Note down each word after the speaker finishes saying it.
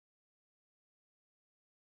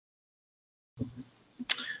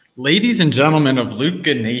Ladies and gentlemen of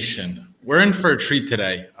Luka Nation, we're in for a treat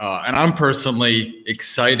today, and I'm personally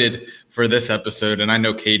excited for this episode, and I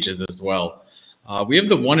know Cage is as well. We have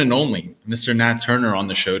the one and only Mr. Nat Turner on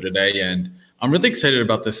the show today, and I'm really excited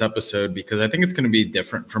about this episode because I think it's going to be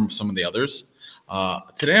different from some of the others.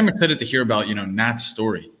 Today, I'm excited to hear about, Nat's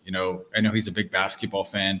story. I know he's a big basketball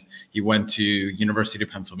fan. He went to University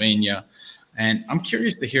of Pennsylvania. And I'm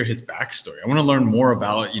curious to hear his backstory. I want to learn more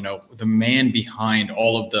about, the man behind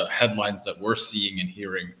all of the headlines that we're seeing and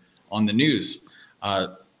hearing on the news.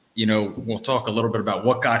 We'll talk a little bit about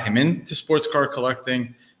what got him into sports card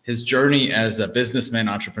collecting, his journey as a businessman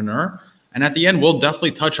entrepreneur. And at the end, we'll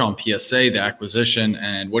definitely touch on PSA, the acquisition,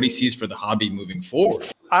 and what he sees for the hobby moving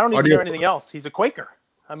forward. I don't need to hear anything else. He's a Quaker.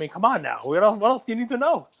 I mean, come on now. What else do you need to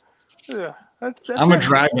know? That's I'm a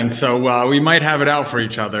dragon, so we might have it out for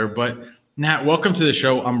each other, but Nat, welcome to the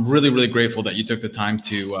show. I'm really, really grateful that you took the time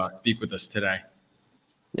to speak with us today.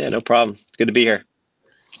 Yeah, no problem. Good to be here.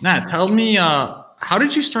 Nat, tell me, how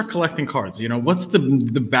did you start collecting cards? What's the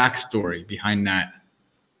backstory behind Nat?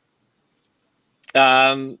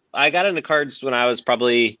 I got into cards when I was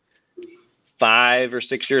probably 5 or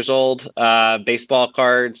 6 years old. Baseball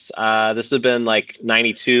cards. This would have been like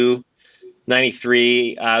 92,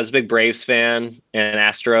 93. I was a big Braves fan and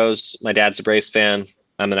Astros. My dad's a Braves fan.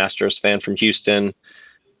 I'm an Astros fan from Houston.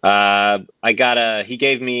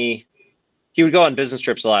 He would go on business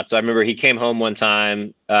trips a lot. So I remember he came home one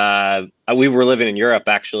time. We were living in Europe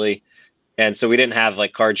actually. And so we didn't have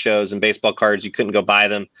like card shows and baseball cards. You couldn't go buy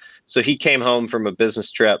them. So he came home from a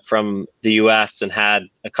business trip from the US and had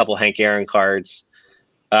a couple Hank Aaron cards,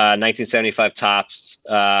 1975 Topps,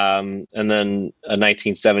 and then a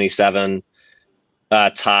 1977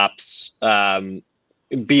 Topps,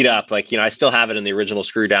 beat up. Like, I still have it in the original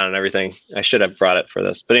screw down and everything. I should have brought it for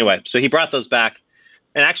this. But anyway, so he brought those back.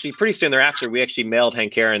 And actually pretty soon thereafter, we actually mailed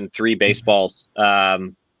Hank Aaron 3 baseballs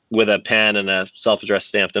with a pen and a self-addressed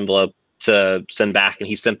stamped envelope to send back. And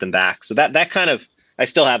he sent them back. So that kind of, I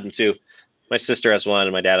still have them too. My sister has one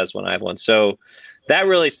and my dad has one. I have one. So that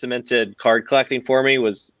really cemented card collecting for me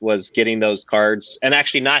was getting those cards, and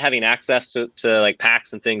actually not having access to like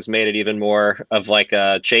packs and things made it even more of like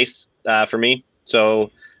a chase for me. So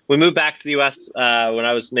we moved back to the U.S. When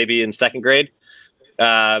I was maybe in 2nd grade.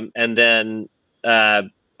 And then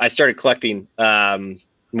I started collecting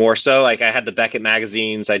more so. Like I had the Beckett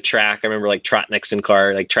magazines. I remember like Trot Nixon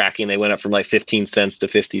card, like tracking. They went up from like 15 cents to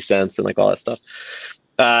 50 cents and like all that stuff.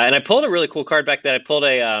 And I pulled a really cool card back then. I pulled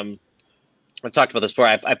I've talked about this before.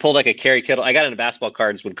 I pulled like a Kerry Kittle. I got into basketball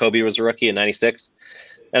cards when Kobe was a rookie in 96.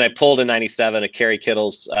 And I pulled in 97 a Kerry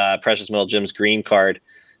Kittle's Precious Metal Gems green card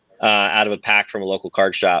out of a pack from a local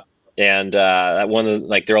card shop. And that one,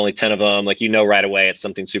 like there are only 10 of them, like, right away, it's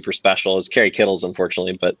something super special. It's Kerry Kittle's,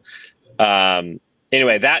 unfortunately. But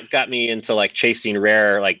anyway, that got me into like chasing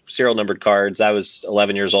rare, like serial numbered cards. I was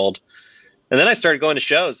 11 years old. And then I started going to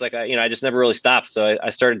shows. Like, I just never really stopped. So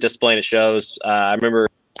I started displaying at shows. I remember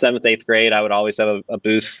 7th, 8th grade, I would always have a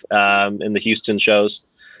booth in the Houston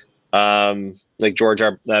shows. Like George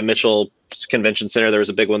Mitchell Convention Center, there was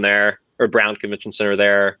a big one there, or Brown Convention Center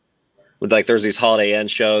there. There's these Holiday Inn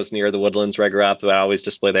shows near the Woodlands where I grew up that I always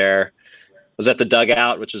display there. I was at the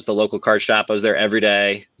Dugout, which is the local card shop. I was there every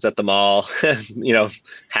day. I was at the mall,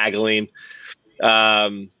 haggling.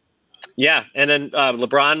 Yeah. And then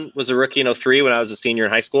LeBron was a rookie in 03 when I was a senior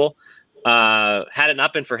in high school. Had it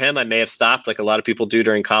not been for him, I may have stopped like a lot of people do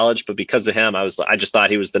during college. But because of him, I just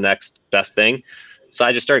thought he was the next best thing. So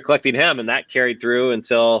I just started collecting him, and that carried through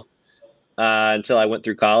until I went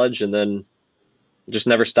through college, and then just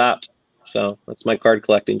never stopped. So that's my card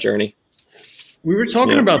collecting journey. We were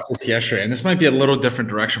talking about this yesterday, and this might be a little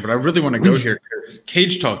different direction, but I really want to go here because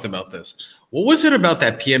Cage talked about this. What was it about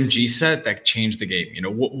that PMG set that changed the game?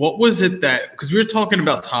 What was it because we were talking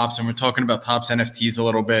about Topps and we're talking about Topps NFTs a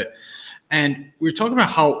little bit. And we were talking about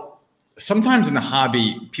how sometimes in the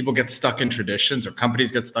hobby, people get stuck in traditions or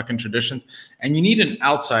companies get stuck in traditions, and you need an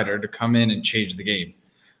outsider to come in and change the game.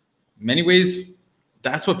 In many ways,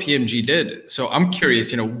 that's what PMG did. So I'm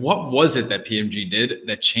curious, what was it that PMG did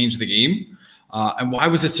that changed the game? And why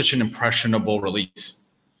was it such an impressionable release?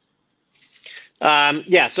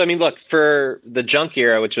 Yeah. So, look, for the junk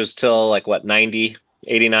era, which was till 90,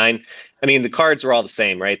 89, the cards were all the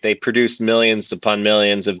same, right? They produced millions upon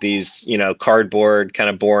millions of these, cardboard kind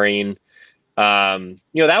of boring.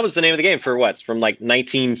 That was the name of the game for from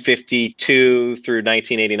 1952 through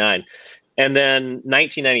 1989. And then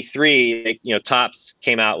 1993, Topps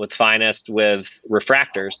came out with Finest with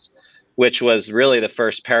refractors, which was really the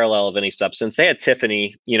first parallel of any substance. They had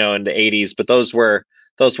Tiffany, in the 80s, but those were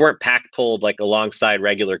those weren't pack pulled like alongside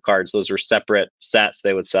regular cards. Those were separate sets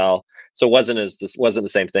they would sell. So it wasn't the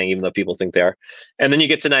same thing, even though people think they are. And then you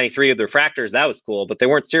get to 93 of the refractors. That was cool, but they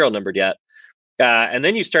weren't serial numbered yet. And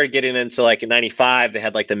then you started getting into like in 95, they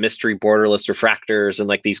had like the mystery borderless refractors and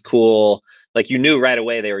like these cool, like you knew right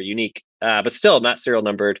away they were unique, but still not serial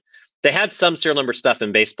numbered. They had some serial number stuff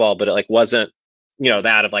in baseball, but it like wasn't,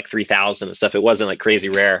 that of like 3,000 and stuff. It wasn't like crazy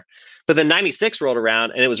rare. But then 96 rolled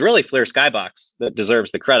around, and it was really Flair Skybox that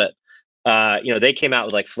deserves the credit. They came out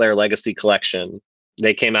with like Flair Legacy Collection.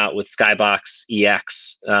 They came out with Skybox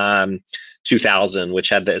EX 2000, which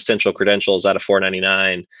had the essential credentials out of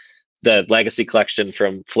 499. The Legacy Collection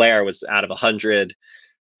from Flair was out of 100.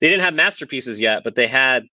 They didn't have masterpieces yet, but they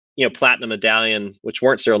had, Platinum Medallion, which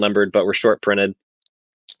weren't serial numbered, but were short printed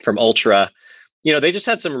from Ultra. They just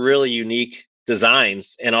had some really unique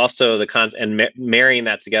designs, and also marrying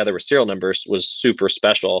that together with serial numbers was super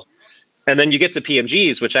special. And then you get to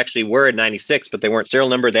PMGs, which actually were in 96, but they weren't serial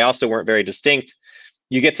numbered. They also weren't very distinct.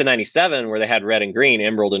 You get to 97 where they had red and green,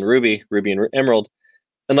 emerald and ruby and emerald.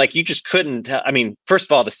 And like, you just couldn't, first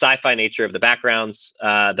of all, the sci-fi nature of the backgrounds,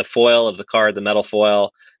 the foil of the card, the metal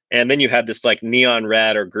foil. And then you had this like neon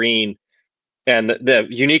red or green, and the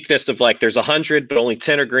uniqueness of like, there's 100, but only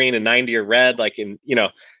 10 are green and 90 are red. Like,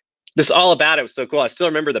 this all about it was so cool. I still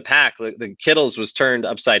remember the pack. The Kittles was turned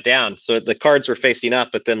upside down, so the cards were facing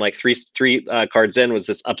up. But then, like three cards in was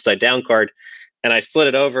this upside down card, and I slid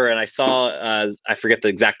it over, and I saw I forget the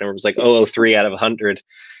exact number. It was like 003 out of 100,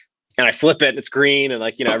 and I flip it, and it's green, and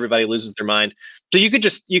like everybody loses their mind. So you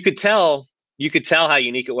could tell how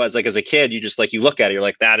unique it was. Like as a kid, you just like you look at it, you're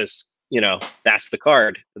like, that is that's the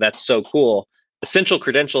card. That's so cool. Essential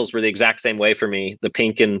credentials were the exact same way for me. The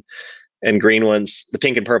pink and green ones, the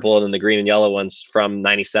pink and purple, and then the green and yellow ones from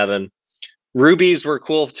 97. Rubies were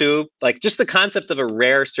cool too. Like just the concept of a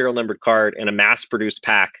rare serial numbered card in a mass produced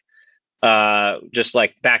pack. Just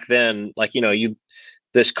like back then, like,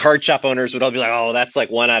 this card shop owners would all be like, oh, that's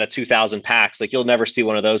like 1 out of 2,000 packs. Like you'll never see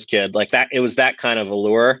one of those, kid. Like that, it was that kind of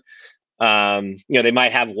allure. They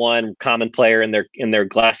might have one common player in their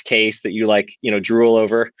glass case that you like, drool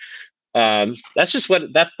over. That's just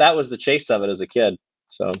that was the chase of it as a kid.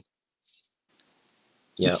 So.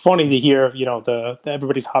 Yeah. It's funny to hear, the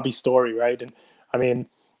everybody's hobby story, right? And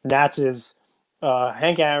Nats is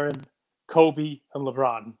Hank Aaron, Kobe, and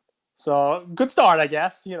LeBron. So good start, I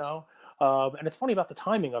guess. And it's funny about the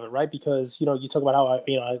timing of it, right? Because you talk about how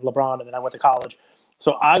I LeBron, and then I went to college.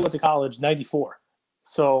 So I went to college '94.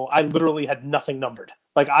 So I literally had nothing numbered.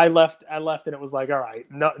 Like I left, and it was like, all right,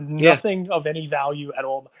 nothing of any value at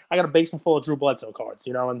all. I got a basement full of Drew Bledsoe cards,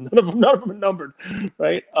 and none of them are numbered,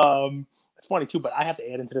 right? It's funny too, but I have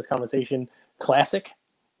to add into this conversation. Classic,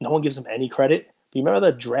 no one gives them any credit. Do you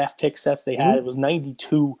remember the draft pick sets they had? It was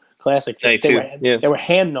 92 Classic. 92, they were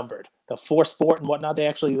hand numbered. The 4 Sport and whatnot.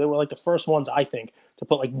 They were like the first ones, I think, to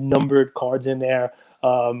put like numbered cards in there.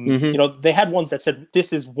 They had ones that said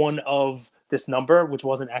this is one of this number, which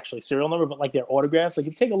wasn't actually serial number, but like their autographs. Like,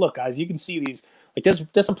 you take a look, guys. You can see these. Like,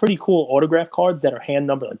 there's some pretty cool autograph cards that are hand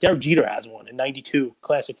numbered. Like Derek Jeter has one in 92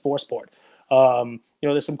 Classic 4 Sport.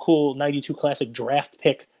 There's some cool 92 Classic draft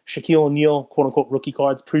pick Shaquille O'Neal, quote unquote, rookie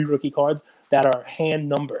cards, pre-rookie cards that are hand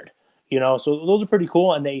numbered. So those are pretty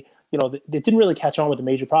cool, and they didn't really catch on with the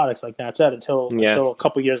major products, like Nat said, until a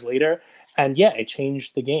couple years later. And it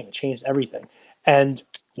changed the game. It changed everything. And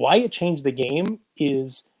why it changed the game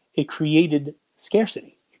is it created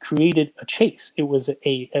scarcity. It created a chase. It was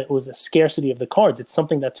a scarcity of the cards. It's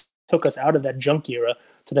something that took us out of that junk era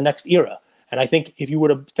to the next era. And I think if you were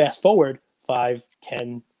to fast forward 5,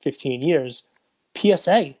 10, 15 years,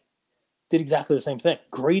 PSA did exactly the same thing.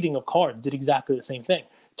 Grading of cards did exactly the same thing.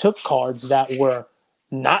 Took cards that were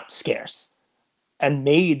not scarce and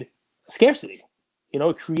made scarcity.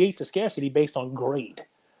 It creates a scarcity based on grade.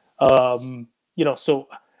 So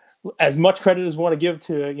as much credit as we want to give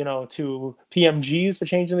to PMGs for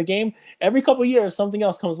changing the game, every couple of years something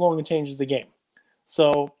else comes along and changes the game.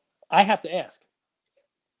 So I have to ask,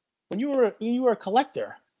 when you were a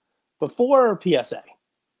collector before PSA,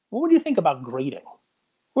 what would you think about grading?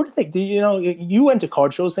 What do you think? You went to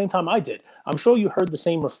card shows the same time I did. I'm sure you heard the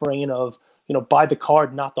same refrain of, buy the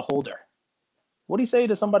card, not the holder. What do you say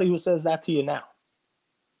to somebody who says that to you now?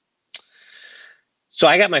 So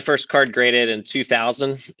I got my first card graded in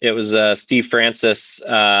 2000. It was Steve Francis.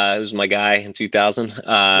 It was my guy in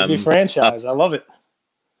 2000. Franchise. I love it.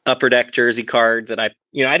 Upper Deck jersey card that I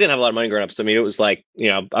didn't have a lot of money growing up. So it was like,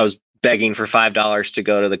 I was begging for $5 to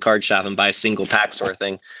go to the card shop and buy a single pack sort of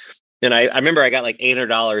thing. And I remember I got like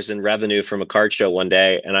 $800 in revenue from a card show one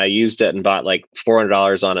day, and I used it and bought like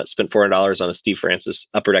 $400 on it, spent $400 on a Steve Francis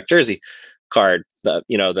Upper Deck jersey. card,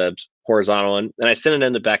 the horizontal one, and I sent it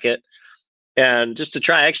into Beckett. And just to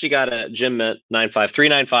try, I actually got a Gem Mint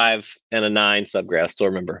 395, and a 9 subgrade. I still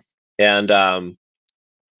remember. And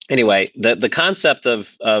anyway, the concept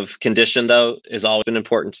of condition, though, has always been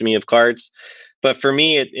important to me of cards. But for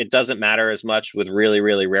me, it doesn't matter as much with really,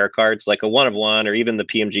 really rare cards, like a 1 of 1 or even the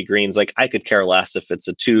PMG greens. Like, I could care less if it's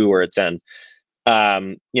a 2 or a 10.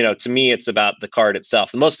 To me, it's about the card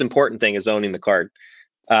itself. The most important thing is owning the card.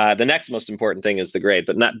 The next most important thing is the grade,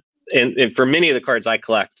 but not. And for many of the cards I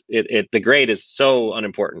collect, the grade is so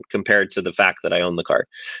unimportant compared to the fact that I own the card.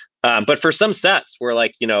 But for some sets, where a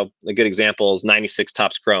good example is 96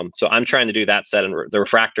 Topps Chrome. So I'm trying to do that set and the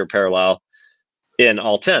refractor parallel in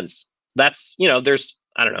all 10s. That's, there's,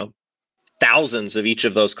 I don't know, thousands of each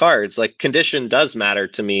of those cards. Like, condition does matter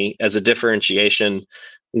to me as a differentiation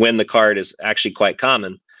when the card is actually quite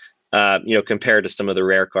common, compared to some of the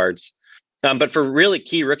rare cards. But for really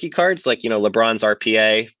key rookie cards, like, LeBron's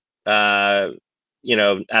RPA, out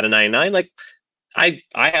of 99, like, I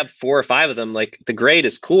have 4 or 5 of them. Like, the grade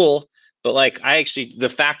is cool, but like,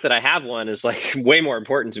 the fact that I have one is like way more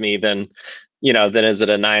important to me than is it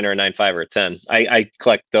a 9 or a 9.5 or a 10. I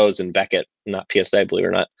collect those in Beckett, not PSA, believe it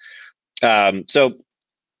or not. So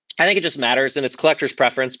I think it just matters, and it's collector's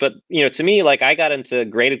preference. But to me, like, I got into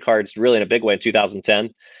graded cards really in a big way in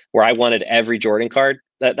 2010, where I wanted every Jordan card.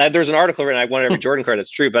 There's an article written, I wanted every Jordan card.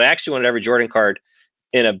 That's true, but I actually wanted every Jordan card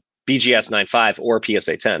in a BGS 9.5 or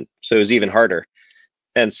PSA 10. So it was even harder.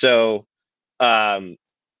 And so, I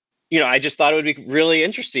just thought it would be really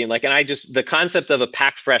interesting. Like, and the concept of a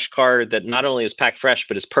packed fresh card that not only is packed fresh,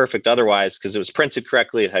 but is perfect otherwise, because it was printed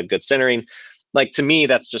correctly, it had good centering. Like, to me,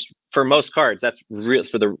 that's just, for most cards, that's real.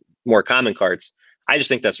 For the more common cards, I just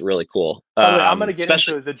think that's really cool. By the way, I'm going to get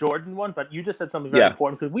into the Jordan one, but you just said something very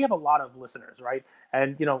important, because we have a lot of listeners, right?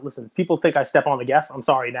 And, listen, people think I step on the guests. I'm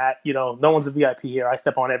sorry, Nat. No one's a VIP here. I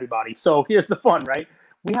step on everybody. So here's the fun, right?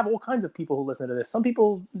 We have all kinds of people who listen to this. Some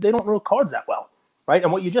people, they don't know cards that well, right?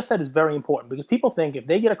 And what you just said is very important, because people think if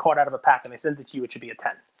they get a card out of a pack and they send it to you, it should be a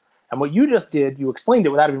 10. And what you just did, you explained it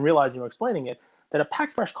without even realizing you were explaining it, that a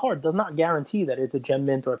packed fresh card does not guarantee that it's a Gem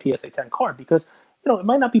Mint or a PSA 10 card, because it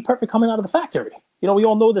might not be perfect coming out of the factory. We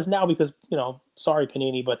all know this now because, sorry,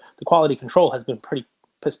 Panini, but the quality control has been pretty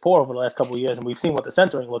piss poor over the last couple of years, and we've seen what the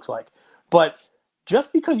centering looks like. But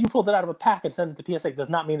just because you pulled it out of a pack and sent it to PSA does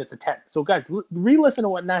not mean it's a 10. So, guys, re-listen to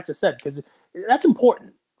what Nat just said, because that's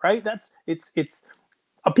important, right? It's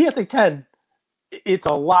a PSA 10. It's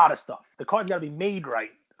a lot of stuff. The card's got to be made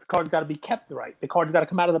right. The card's got to be kept right. The card's got to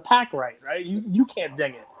come out of the pack right? You can't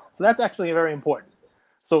ding it. So that's actually very important.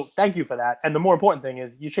 So thank you for that. And the more important thing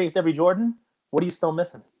is, you chased every Jordan. What are you still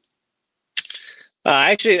missing?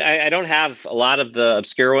 Actually, I don't have a lot of the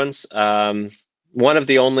obscure ones.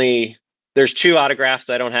 There's 2 autographs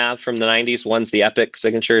I don't have from the 90s. One's the Epic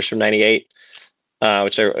signatures from 98,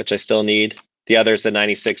 which I still need. The other's the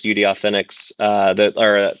 96 UD Authentics,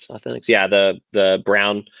 Authentics. Yeah, the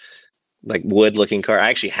brown, like, wood looking card. I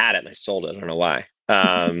actually had it and I sold it. I don't know why.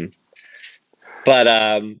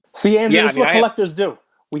 See, Andrew, that's what collectors do.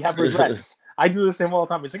 We have regrets. I do the same all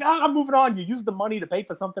the time. It's like, I'm moving on. You use the money to pay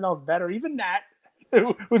for something else better. Even Nat,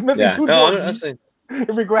 who's missing 2 Jordans,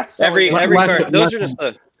 regrets. Every card. Those are just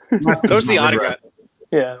those are the autographs.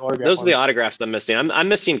 Yeah, autographs. Those are the autographs I'm missing. I'm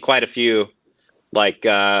missing quite a few, like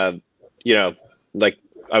like,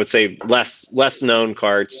 I would say less known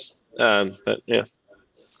cards. But yeah.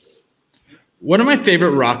 One of my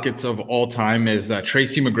favorite Rockets of all time is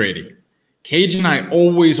Tracy McGrady. Cage and I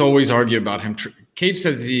always argue about him. Cage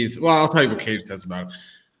says I'll tell you what Cage says about him.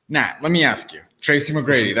 Nat, let me ask you. Tracy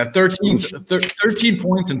McGrady, that 13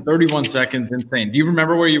 points in 31 seconds, insane. Do you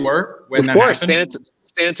remember where you were when that happened? Of course,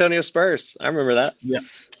 San Antonio Spurs. I remember that. Yeah,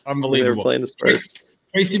 unbelievable. They were playing the Spurs.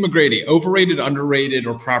 Tracy McGrady, overrated, underrated,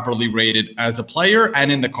 or properly rated as a player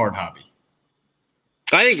and in the card hobby?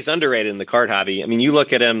 I think he's underrated in the card hobby. I mean, you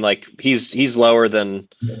look at him, like, he's lower than,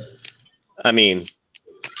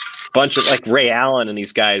 bunch of, like, Ray Allen and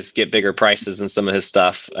these guys get bigger prices than some of his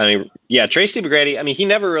stuff. I mean, yeah, Tracy McGrady, he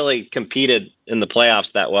never really competed in the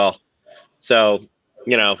playoffs that well. So,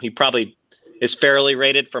 he probably is fairly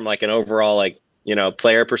rated from, like, an overall, like,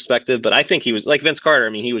 player perspective. But I think he was like Vince Carter.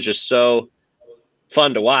 He was just so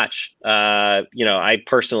fun to watch. I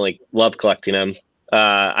personally love collecting him.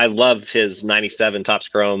 I love his 97 Topps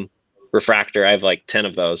Chrome refractor. I have like 10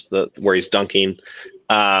 of those, where he's dunking.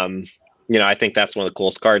 I think that's one of the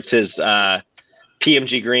coolest cards. His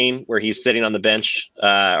PMG green, where he's sitting on the bench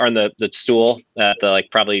or on the stool at the, like,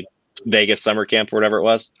 probably Vegas summer camp or whatever it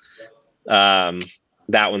was.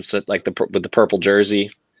 That one's like with the purple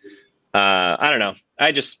jersey. I don't know.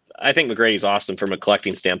 I think McGrady's awesome from a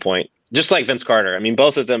collecting standpoint, just like Vince Carter. I mean,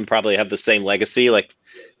 both of them probably have the same legacy. Like,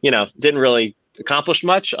 didn't really accomplish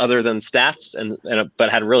much other than stats,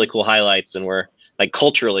 but had really cool highlights and were like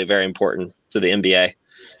culturally very important to the NBA.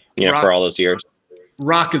 For all those years.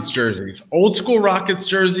 Rockets jerseys, old school Rockets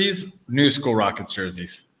jerseys, new school Rockets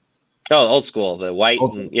jerseys. Oh, old school, the white.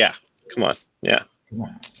 Yeah, come on. Yeah.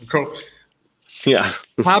 Cool. Yeah.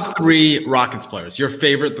 Top 3 Rockets players. Your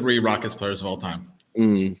favorite 3 Rockets players of all time.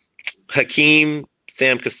 Hakeem,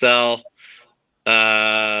 Sam Cassell.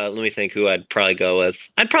 Let me think who I'd probably go with.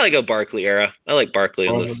 I'd probably go Barkley era. I like Barkley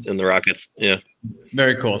in the Rockets. Yeah.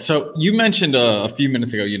 Very cool. So you mentioned a few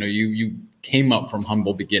minutes ago, you came up from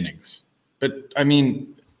humble beginnings. But I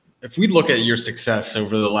mean, if we look at your success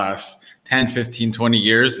over the last 10, 15, 20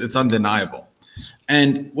 years, it's undeniable.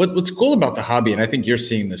 And what's cool about the hobby, and I think you're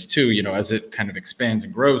seeing this too, as it kind of expands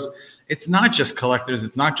and grows, it's not just collectors,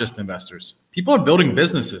 it's not just investors. People are building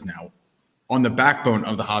businesses now on the backbone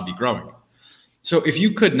of the hobby growing. So if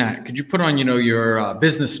you could, Nat, could you put on, your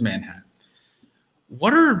businessman hat?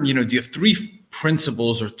 What are, do you have 3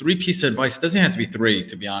 principles or 3 pieces of advice? It doesn't have to be 3,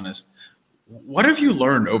 to be honest. What have you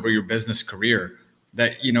learned over your business career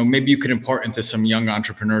that, maybe you could impart into some young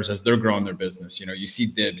entrepreneurs as they're growing their business? You see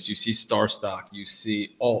Dibs, you see Starstock, you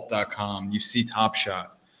see alt.com, you see Top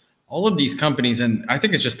Shot, all of these companies. And I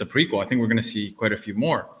think it's just the prequel. I think we're going to see quite a few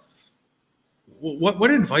more.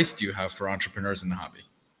 What advice do you have for entrepreneurs in the hobby?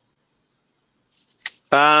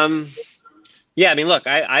 Yeah, I mean, look,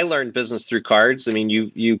 I learned business through cards. I mean,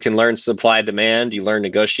 you can learn supply demand, you learn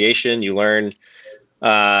negotiation, you learn,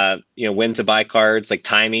 when to buy cards, like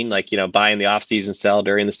timing, like, buy in the off season, sell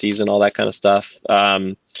during the season, all that kind of stuff.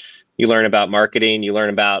 You learn about marketing, you learn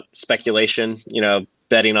about speculation,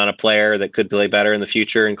 betting on a player that could play better in the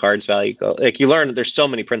future and cards value. Like you learn, there's so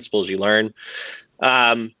many principles you learn.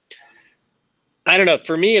 I don't know.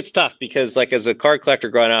 For me, it's tough because like as a card collector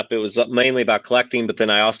growing up, it was mainly about collecting, but then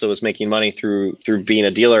I also was making money through being a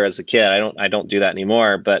dealer as a kid. I don't do that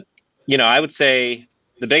anymore, but I would say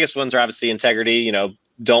the biggest ones are obviously integrity.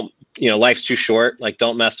 Don't, life's too short. Like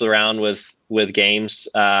don't mess around with games.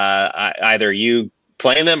 Either you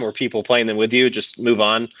playing them or people playing them with you, just move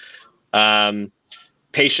on.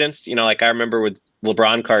 Patience, like I remember with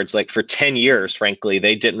LeBron cards, like for 10 years, frankly,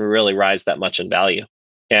 they didn't really rise that much in value.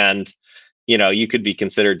 And you could be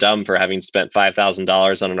considered dumb for having spent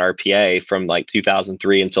 $5,000 on an RPA from like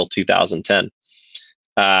 2003 until 2010,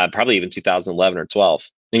 probably even 2011 or 12.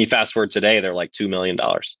 And you fast forward today, they're like $2 million.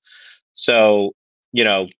 So,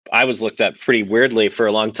 I was looked at pretty weirdly for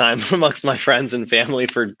a long time amongst my friends and family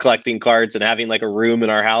for collecting cards and having like a room in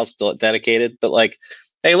our house dedicated. But like,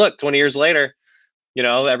 hey, look, 20 years later,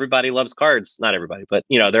 everybody loves cards. Not everybody, but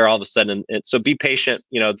they're all of a sudden. So be patient,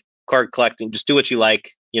 card collecting, just do what you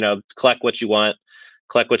like, collect what you want,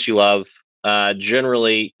 collect what you love.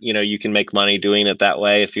 Generally, you can make money doing it that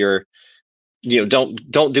way. If you're, don't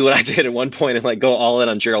do what I did at one point and like go all in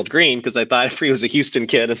on Gerald Green, because I thought he was a Houston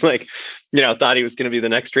kid and like, thought he was going to be the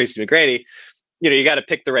next Tracy McGrady. You got to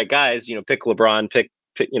pick the right guys, pick LeBron, pick,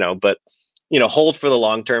 but, hold for the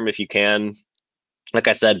long term if you can. Like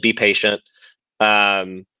I said, be patient.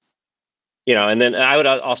 And then I would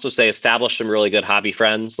also say establish some really good hobby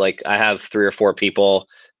friends. Like I have 3 or 4 people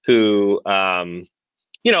who,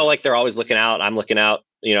 like they're always looking out. I'm looking out,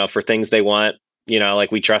 for things they want,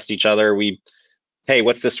 like we trust each other. Hey,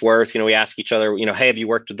 what's this worth? We ask each other, hey, have you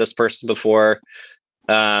worked with this person before?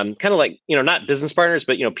 Kind of like, not business partners,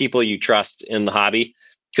 but, people you trust in the hobby.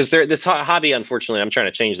 Because this hobby, unfortunately, I'm trying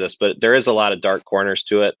to change this, but there is a lot of dark corners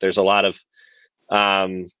to it. There's a lot of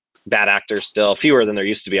bad actors still, fewer than there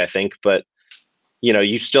used to be, I think. But,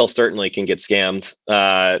 you still certainly can get scammed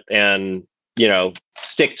and,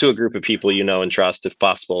 stick to a group of people and trust if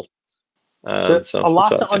possible. A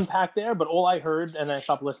lot to unpack there, but all I heard, and I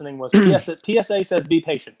stopped listening, was PSA says be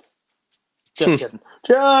patient. Just kidding.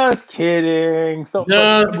 Just kidding. So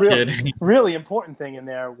really important thing in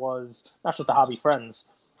there was not just the hobby friends,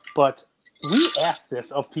 but we asked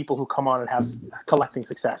this of people who come on and have collecting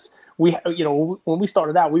success. We, when we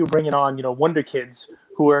started out, we were bringing on, wonder kids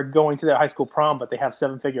who are going to their high school prom, but they have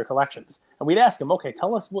 7-figure collections. And we'd ask them, okay,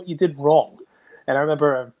 tell us what you did wrong. And I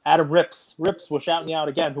remember Adam Rips was shouting you out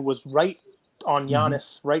again, who was right on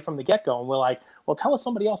Giannis right from the get-go. And we're like, well, tell us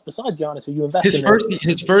somebody else besides Giannis who you invested in.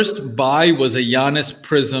 His first buy was a Giannis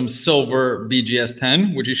Prism Silver BGS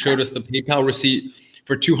 10, which he showed us the PayPal receipt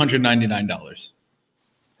for $299.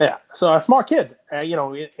 Yeah, so a smart kid,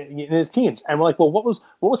 in his teens, and we're like, well, what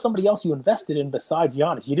was somebody else you invested in besides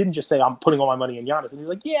Giannis? You didn't just say I'm putting all my money in Giannis, and he's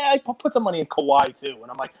like, yeah, I put some money in Kawhi too, and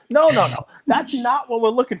I'm like, no, that's not what we're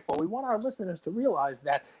looking for. We want our listeners to realize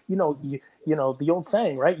that the old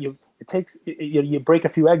saying, right? You break a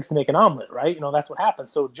few eggs to make an omelet, right? That's what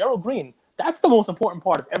happens. So Gerald Green, that's the most important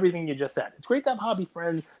part of everything you just said. It's great to have hobby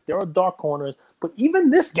friends. There are dark corners, but even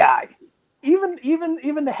this guy, even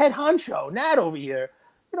the head honcho, Nat over here.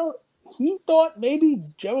 He thought maybe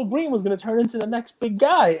Gerald Green was going to turn into the next big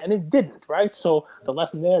guy, and it didn't, right? So the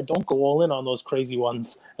lesson there: don't go all in on those crazy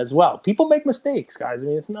ones as well. People make mistakes, guys. I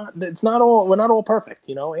mean, it's not all. We're not all perfect,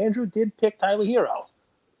 Andrew did pick Tyler Hero.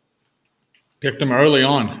 Picked him early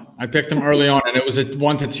on. I picked him early on, and it was a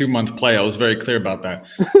 1 to 2 month play. I was very clear about that.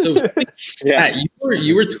 So, yeah,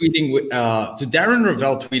 you were tweeting. So Darren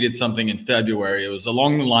Ravel tweeted something in February. It was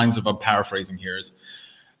along the lines of, I'm paraphrasing here, is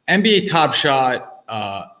NBA Top Shot.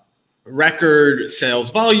 Record sales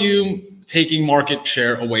volume, taking market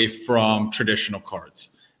share away from traditional cards.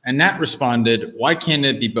 And Nat responded, why can't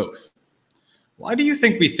it be both? Why do you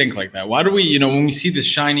think we think like that? Why do we, when we see the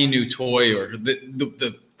shiny new toy or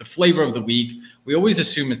the flavor of the week, we always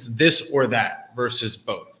assume it's this or that versus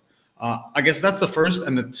both? I guess that's the first.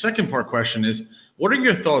 And the second part question is, what are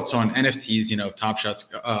your thoughts on NFTs, Top Shots,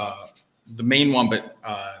 the main one, but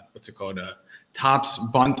what's it called? Topps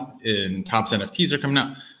Bunt and Topps NFTs are coming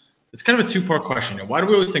out. It's kind of a two-part question. Why do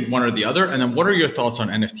we always think one or the other? And then what are your thoughts on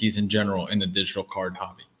NFTs in general in the digital card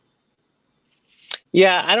hobby?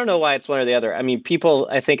 Yeah, I don't know why it's one or the other. I mean,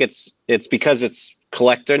 I think it's because it's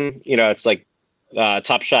collecting, it's like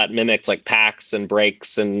Top Shot mimicked like packs and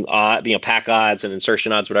breaks and, pack odds and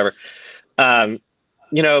insertion odds, whatever. I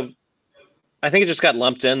think it just got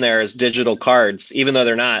lumped in there as digital cards, even though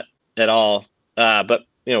they're not at all. But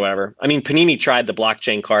whatever. I mean, Panini tried the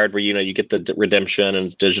blockchain card where, you get the redemption and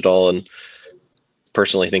it's digital, and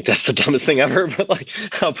personally think that's the dumbest thing ever, but like,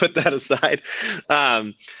 I'll put that aside.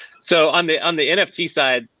 So on the NFT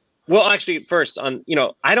side, well, actually first on,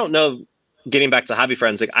 I don't know, getting back to hobby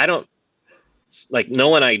friends, no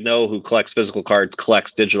one I know who collects physical cards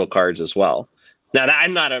collects digital cards as well. Now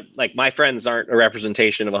I'm not my friends aren't a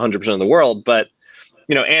representation of 100% of the world, but,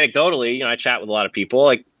 anecdotally, I chat with a lot of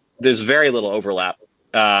people, there's very little overlap.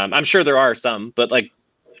 I'm sure there are some, but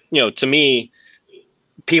to me,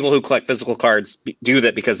 people who collect physical cards do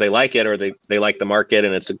that because they like it or they like the market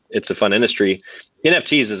and it's a fun industry.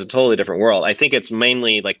 NFTs is a totally different world. I think it's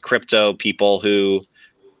mainly crypto people who,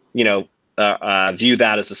 view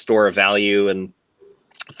that as a store of value and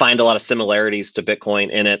find a lot of similarities to Bitcoin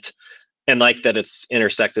in it. And that it's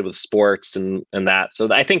intersected with sports and that.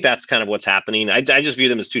 So I think that's kind of what's happening. I just view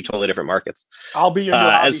them as two totally different markets. I'll be your new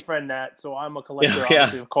hobby friend, Nat. So I'm a collector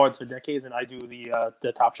obviously of cards for decades, and I do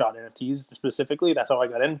the Top Shot NFTs specifically. That's how I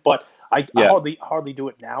got in. But I hardly do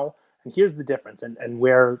it now. And here's the difference. And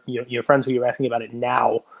where your friends who you're asking about it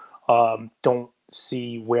now don't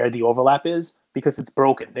see where the overlap is, because it's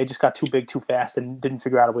broken. They just got too big too fast and didn't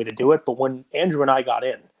figure out a way to do it. But when Andrew and I got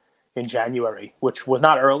in January, which was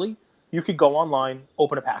not early, you could go online,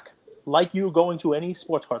 open a pack, like you going to any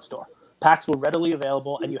sports card store. Packs were readily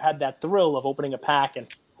available, and you had that thrill of opening a pack and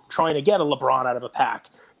trying to get a LeBron out of a pack,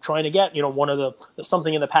 trying to get one of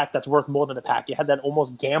something in the pack that's worth more than the pack. You had that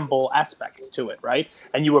almost gamble aspect to it, right?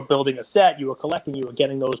 And you were building a set, you were collecting, you were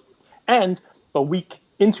getting those. And a week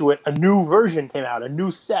into it, a new version came out, a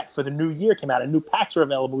new set for the new year came out, and new packs were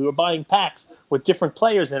available. We were buying packs with different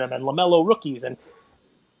players in them and LaMelo rookies. And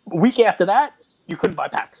a week after that, you couldn't buy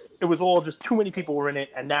packs. It was all just too many people were in it,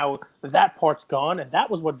 and now that part's gone, and that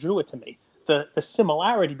was what drew it to me. The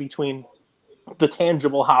similarity between the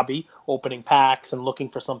tangible hobby, opening packs and looking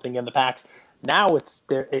for something in the packs. Now it's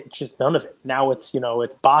just none of it. Now it's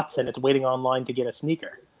it's bots and it's waiting online to get a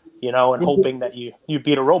sneaker, and hoping that you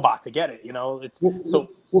beat a robot to get it.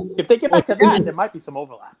 If they get back to that, there might be some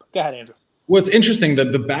overlap. Go ahead, Andrew. What's interesting, the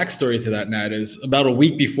backstory to that, Nat, is about a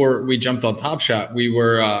week before we jumped on Top Shot, we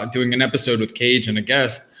were doing an episode with Cage and a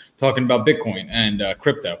guest talking about Bitcoin and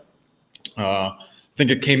crypto. I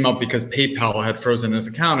think it came up because PayPal had frozen his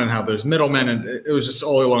account and how there's middlemen, and it was just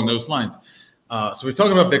all along those lines. So we're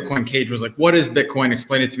talking about Bitcoin. Cage was like, what is Bitcoin?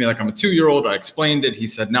 Explain it to me like I'm a 2-year-old. I explained it. He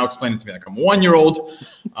said, now explain it to me like I'm a 1-year-old.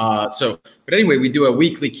 But anyway, we do a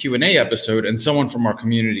weekly Q&A episode, and someone from our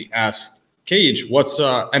community asked Cage, what's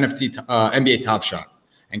NBA Top Shot?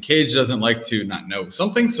 And Cage doesn't like to not know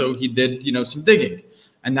something, so he did, some digging,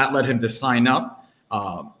 and that led him to sign up.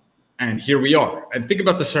 And here we are. And think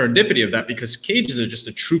about the serendipity of that, because Cage is just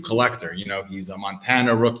a true collector. He's a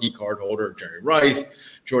Montana rookie card holder, Jerry Rice,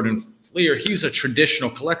 Jordan Fleer. He's a traditional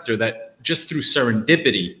collector that just through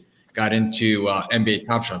serendipity got into NBA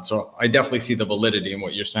Top Shot. So I definitely see the validity in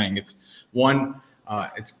what you're saying. It's one,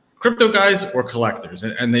 it's crypto guys or collectors,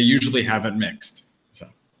 and they usually haven't mixed. So,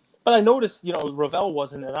 but I noticed, Ravel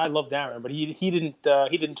wasn't, and I love Darren, but he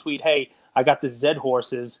didn't tweet, "Hey, I got the Z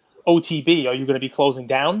horses OTB. Are you going to be closing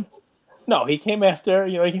down?" No, he came after,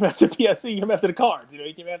 he came after PSE, he came after the cards,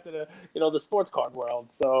 he came after the sports card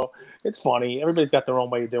world. So it's funny. Everybody's got their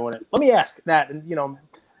own way of doing it. Let me ask that, and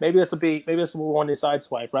maybe this will one side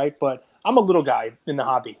swipe, right? But I'm a little guy in the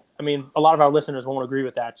hobby. I mean, a lot of our listeners won't agree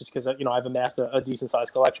with that just because, I've amassed a decent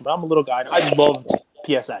sized collection, but I'm a little guy. I loved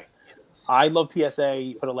PSA. I love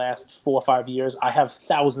PSA for the last 4 or 5 years. I have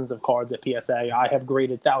thousands of cards at PSA. I have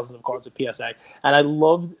graded thousands of cards at PSA. And I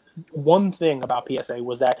loved one thing about PSA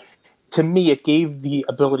was that, to me, it gave the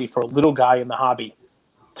ability for a little guy in the hobby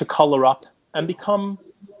to color up and become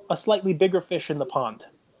a slightly bigger fish in the pond.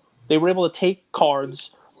 They were able to take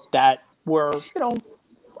cards that were, $100,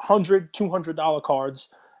 $200 cards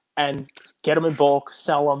and get them in bulk,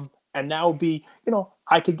 sell them, and now be,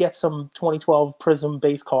 I could get some 2012 Prism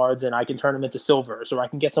base cards and I can turn them into silvers, or I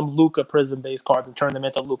can get some Luka Prism base cards and turn them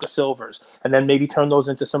into Luka silvers, and then maybe turn those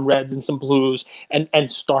into some reds and some blues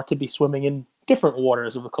and start to be swimming in different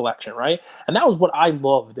waters of the collection, right? And that was what I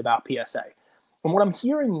loved about PSA. And what I'm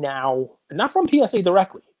hearing now, and not from PSA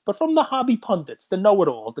directly, but from the hobby pundits, the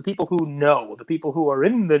know-it-alls, the people who know, the people who are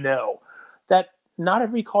in the know, that not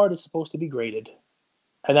every card is supposed to be graded,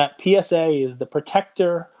 and that PSA is the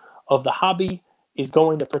protector of the hobby, is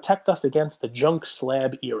going to protect us against the junk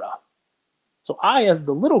slab era. So I, as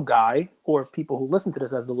the little guy, or people who listen to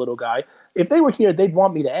this as the little guy, if they were here, they'd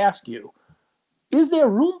want me to ask you, is there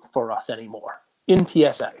room for us anymore in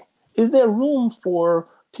PSA? Is there room for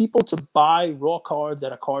people to buy raw cards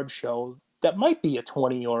at a card show that might be a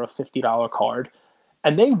 $20 or a $50 card,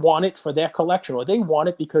 and they want it for their collection, or they want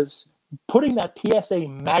it because putting that PSA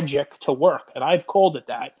magic to work, and I've called it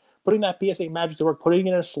that, putting that PSA magic to work, putting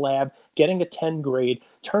it in a slab, getting a 10 grade,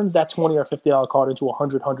 turns that $20 or $50 card into a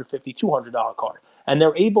 $100, $150, $200 card. And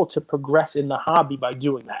they're able to progress in the hobby by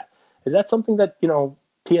doing that. Is that something that,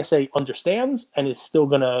 PSA understands and is still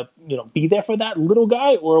going to, be there for that little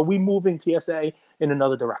guy, or are we moving PSA in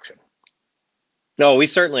another direction? No, we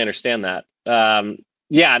certainly understand that.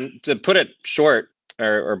 Yeah, to put it short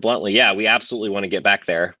or bluntly, yeah, we absolutely want to get back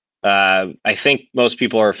there. I think most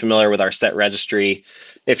people are familiar with our set registry.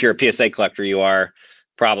 If you're a PSA collector, you are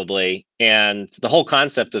probably. And the whole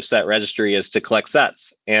concept of set registry is to collect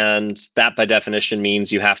sets. And that by definition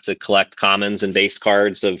means you have to collect commons and base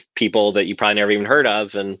cards of people that you probably never even heard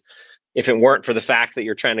of. And if it weren't for the fact that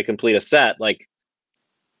you're trying to complete a set,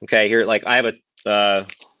 okay, here, I have a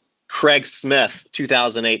Craig Smith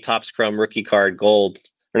 2008 Topps Chrome rookie card gold,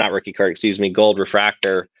 or not rookie card, excuse me, gold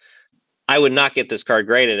refractor. I would not get this card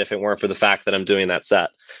graded if it weren't for the fact that I'm doing that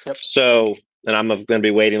set. Yep. So, and I'm going to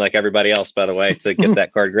be waiting like everybody else, by the way, to get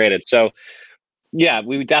that card graded. So yeah,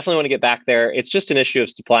 we definitely want to get back there. It's just an issue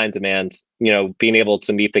of supply and demand, being able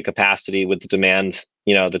to meet the capacity with the demand,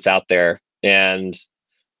 that's out there. And,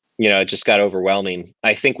 it just got overwhelming.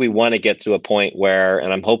 I think we want to get to a point where,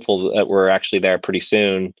 and I'm hopeful that we're actually there pretty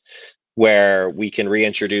soon, where we can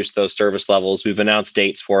reintroduce those service levels. We've announced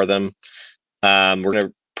dates for them. We're going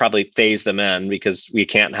to probably phase them in because we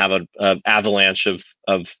can't have a avalanche of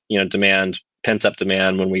demand, pent up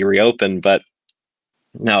demand when we reopen. But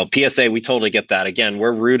no, PSA, we totally get that. Again,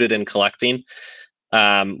 we're rooted in collecting.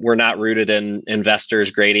 We're not rooted in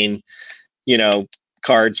investors grading,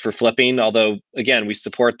 cards for flipping. Although again, we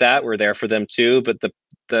support that. We're there for them too. But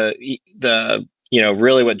the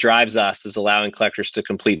really what drives us is allowing collectors to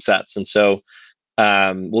complete sets. And so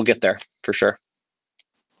we'll get there for sure.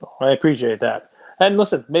 I appreciate that. And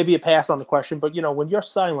listen, maybe a pass on the question, but when you're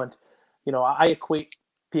silent, I equate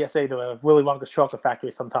PSA to a Willy Wonka's chocolate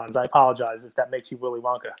factory sometimes. I apologize if that makes you Willy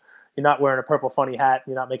Wonka. You're not wearing a purple funny hat.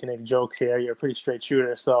 You're not making any jokes here. You're a pretty straight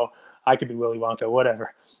shooter, so I could be Willy Wonka,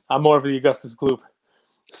 whatever. I'm more of the Augustus Gloop.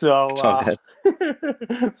 So,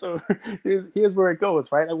 so here's where it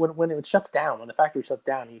goes, right? When it shuts down, when the factory shuts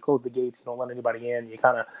down, and you close the gates, you don't let anybody in, you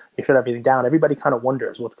shut everything down. Everybody kind of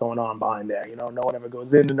wonders what's going on behind there. No one ever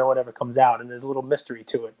goes in and no one ever comes out, and there's a little mystery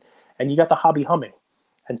to it. And you got the hobby humming.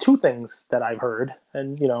 And two things that I've heard,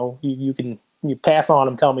 and you can pass on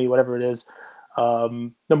and tell me whatever it is.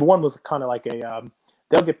 Number one was kind of like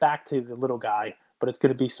they'll get back to the little guy, but it's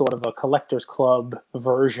going to be sort of a collector's club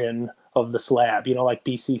version of the slab, like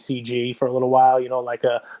BCCG for a little while, like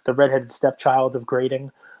the redheaded stepchild of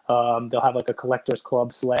grading. They'll have like a collector's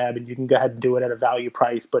club slab, and you can go ahead and do it at a value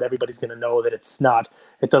price, but everybody's going to know that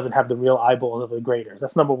it doesn't have the real eyeballs of the graders.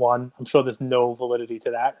 That's number one. I'm sure there's no validity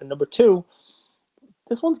to that. And number two,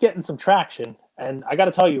 this one's getting some traction, And I got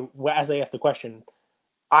to tell you, as I asked the question,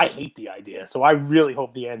 I hate the idea. So I really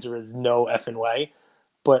hope the answer is no effing way.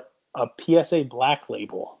 But a PSA black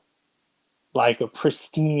label, like a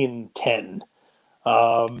pristine 10.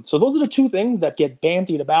 So those are the two things that get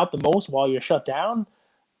bandied about the most while you're shut down.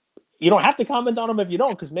 You don't have to comment on them if you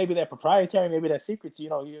don't, because maybe they're proprietary, maybe they're secrets.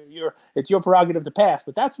 It's your prerogative to pass.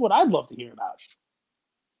 But that's what I'd love to hear about.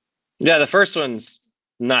 Yeah, the first one's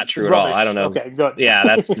not true Rubbish. at all. I don't know. Okay, good.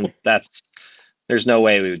 Yeah, that's. There's no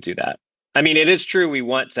way we would do that. I mean, it is true we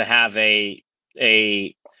want to have a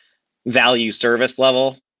value service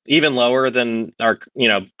level even lower than our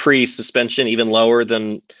pre-suspension, even lower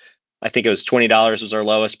than, I think it was $20 was our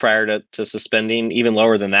lowest prior to suspending, even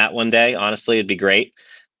lower than that one day. Honestly, it'd be great.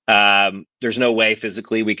 There's no way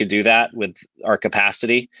physically we could do that with our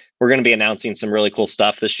capacity. We're going to be announcing some really cool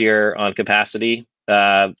stuff this year on capacity,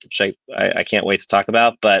 which I can't wait to talk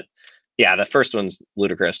about. But yeah, the first one's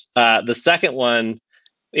ludicrous. The second one,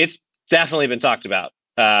 it's definitely been talked about.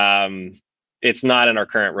 It's not in our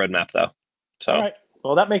current roadmap though. So, all right.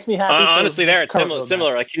 Well, that makes me happy. Honestly, it's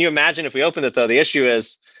similar. Like, can you imagine if we opened it though? The issue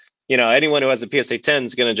is, anyone who has a PSA 10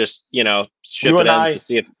 is going to just, ship it in to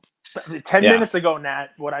see if. 10 minutes ago, Nat,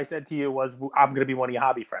 what I said to you was, I'm going to be one of your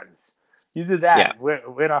hobby friends. You did that. Yeah.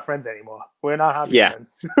 We're not friends anymore. We're not hobby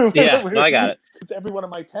friends. Yeah, no, I got it. It's every one of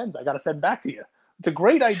my 10s I got to send back to you. It's a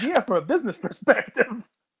great idea from a business perspective.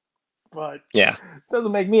 But it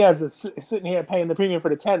doesn't make me, as sitting here paying the premium for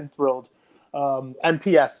the 10, thrilled. And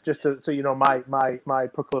PS, just so you know, my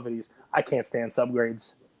proclivities, I can't stand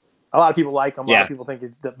subgrades. A lot of people like them. A lot of people think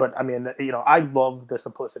but I mean, I love the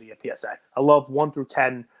simplicity of PSA. I love 1 through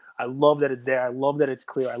 10. I love that it's there. I love that it's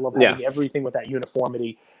clear. I love having everything with that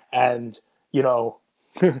uniformity. And,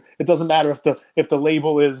 it doesn't matter if the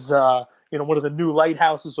label is, one of the new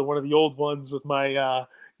lighthouses or one of the old ones with my,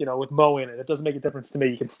 with Mo in it. It doesn't make a difference to me.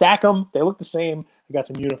 You can stack them. They look the same. I got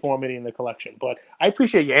some uniformity in the collection. But I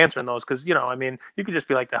appreciate you answering those because, you could just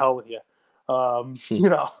be like, the hell with you.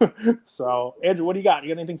 So, Andrew, what do you got? You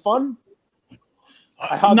got anything fun?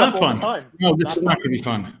 Not fun. No, this is not going to be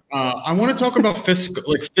fun. I want to talk about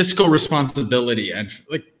fiscal responsibility, and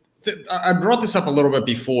I brought this up a little bit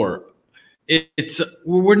before.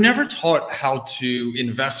 We're never taught how to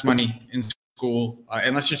invest money in school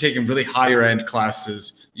unless you're taking really higher end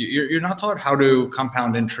classes. You're not taught how to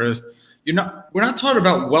compound interest. We're not taught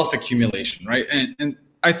about wealth accumulation, right? And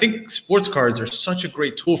I think sports cards are such a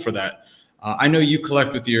great tool for that. I know you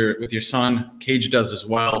collect with your son. Cage does as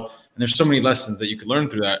well. And there's so many lessons that you could learn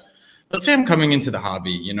through that. Let's say I'm coming into the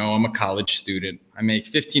hobby. I'm a college student. I make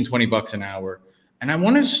 $15-20 an hour. And I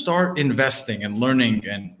want to start investing and learning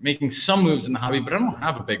and making some moves in the hobby, but I don't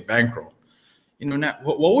have a big bankroll. Nat,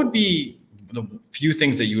 what would be the few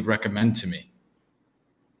things that you would recommend to me?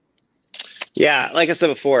 Yeah, like I said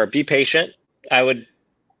before, be patient. I would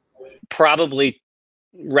probably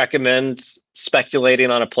recommend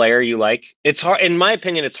speculating on a player you like. It's hard, in my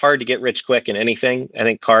opinion, it's hard to get rich quick in anything. I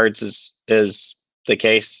think cards is the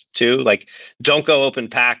case too. Like, don't go open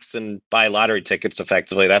packs and buy lottery tickets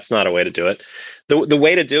effectively. That's not a way to do it. The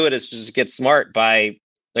way to do it is just get smart by,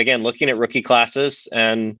 again, looking at rookie classes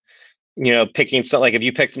and, picking something. Like if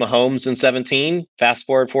you picked Mahomes in 17, fast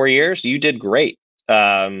forward 4 years, you did great.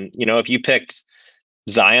 If you picked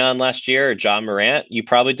Zion last year or John Morant, you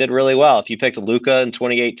probably did really well. If you picked Luka in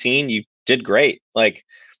 2018, you did great.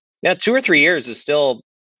 2 or 3 years is still,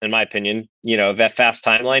 in my opinion, that fast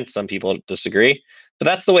timeline. Some people disagree, but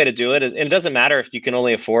that's the way to do it. And it doesn't matter if you can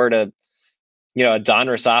only afford a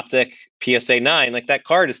Donruss Optic PSA 9, like that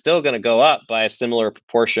card is still going to go up by a similar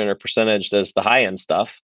proportion or percentage as the high end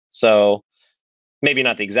stuff. So maybe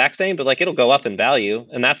not the exact same, but it'll go up in value.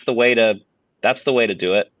 And that's the way to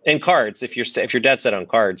do it. In cards, if you're dead set on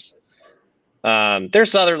cards,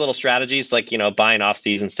 there's other little strategies like, buying off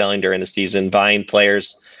season, selling during the season, buying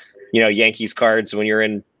players, Yankees cards when you're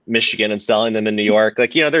in Michigan and selling them in New York.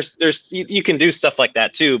 You can do stuff like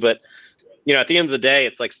that too. But, at the end of the day,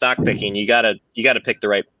 it's like stock picking. You gotta pick the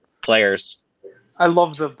right players. I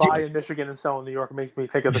love the buy in Michigan and sell in New York. It makes me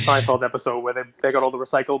think of the Seinfeld episode where they got all the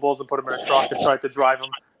recyclables and put them in a truck and tried to drive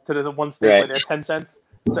them to the one state where they're 10 cents.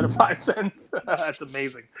 Instead of 5 cents. That's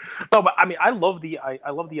amazing. No, but I mean, I love the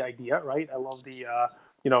idea, right? I love the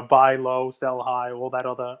buy low, sell high, all that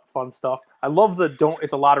other fun stuff. I love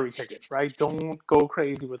it's a lottery ticket, right? Don't go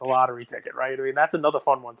crazy with a lottery ticket, right? I mean, that's another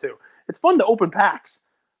fun one too. It's fun to open packs,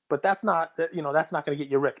 but that's not going to get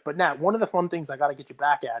you rich. But Nat, one of the fun things I got to get you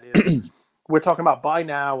back at is we're talking about buy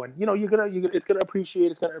now, and it's gonna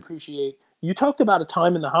appreciate. You talked about a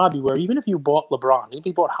time in the hobby where even if you bought LeBron, even if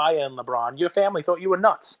you bought high-end LeBron, your family thought you were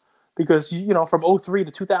nuts because, from 2003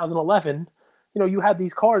 to 2011, you had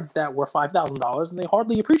these cards that were $5,000 and they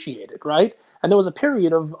hardly appreciated, right? And there was a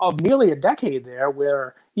period of nearly a decade there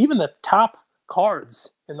where even the top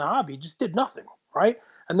cards in the hobby just did nothing, right?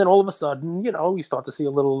 And then all of a sudden, you start to see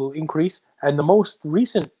a little increase. And the most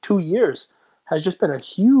recent 2 years has just been a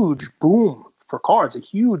huge boom for cards, a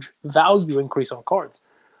huge value increase on cards.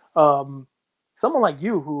 Someone like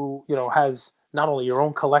you who, has not only your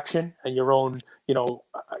own collection and your own,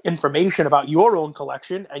 information about your own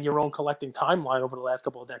collection and your own collecting timeline over the last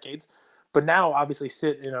couple of decades, but now obviously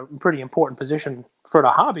sit in a pretty important position for the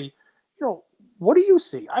hobby, what do you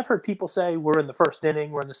see? I've heard people say we're in the first inning,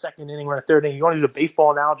 we're in the second inning, we're in the third inning. You want to use a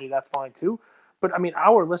baseball analogy, that's fine too. But I mean,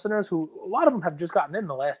 our listeners, who a lot of them have just gotten in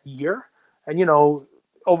the last year, and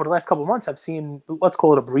over the last couple of months, have seen, let's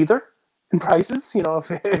call it a breather in prices.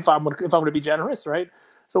 If I'm going to be generous, right?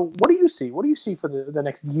 So what do you see? What do you see for the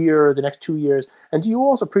next year, the next 2 years? And do you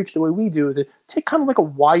also preach the way we do, that take kind of like a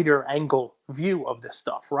wider angle view of this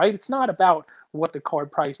stuff, right? It's not about what the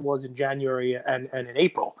card price was in January and in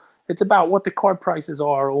April. It's about what the card prices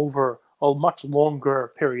are over a much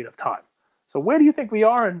longer period of time. So where do you think we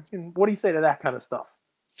are, and what do you say to that kind of stuff?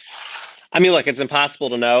 I mean, look, it's impossible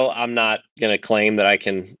to know. I'm not going to claim that I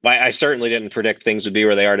can. I certainly didn't predict things would be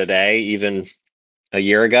where they are today, even a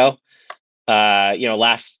year ago.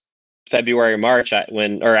 Last February, March,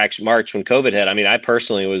 March when COVID hit. I mean, I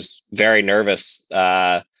personally was very nervous.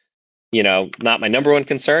 Not my number one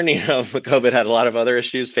concern. COVID had a lot of other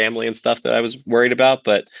issues, family and stuff that I was worried about,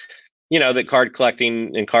 but that card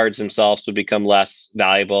collecting and cards themselves would become less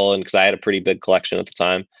valuable, and because I had a pretty big collection at the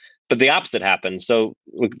time. But the opposite happened. So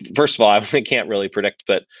first of all, I can't really predict,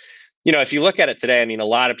 but if you look at it today, I mean, a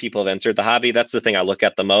lot of people have entered the hobby. That's the thing I look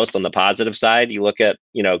at the most on the positive side. You look at,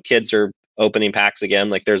 kids are opening packs again.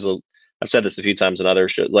 Like I've said this a few times in other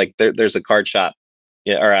shows, like there's a card shop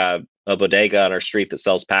or a bodega on our street that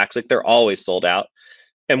sells packs. Like they're always sold out.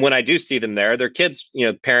 And when I do see them there, their kids,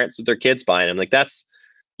 parents with their kids buying them. Like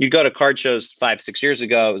you go to card shows 5-6 years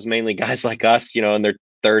ago, it was mainly guys like us, in their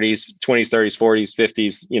 30s, 20s, 30s, 40s,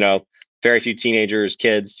 50s, very few teenagers,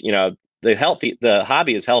 kids, the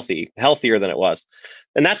hobby is healthier than it was.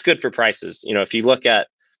 And that's good for prices. If you look at,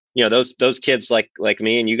 those kids like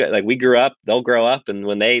me and you guys, like we grew up, they'll grow up. And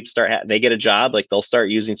when they they get a job, like they'll start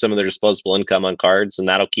using some of their disposable income on cards, and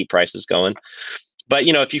that'll keep prices going. But,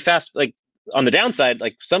 if you on the downside,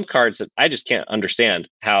 like some cards that I just can't understand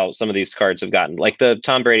how some of these cards have gotten, like the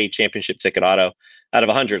Tom Brady championship ticket auto out of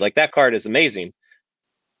 100, like that card is amazing.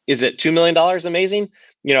 Is it $2 million amazing?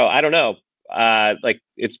 I don't know.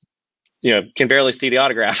 It's, can barely see the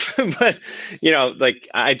autograph, but,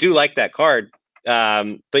 I do like that card.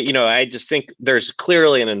 But, I just think there's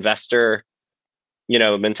clearly an investor,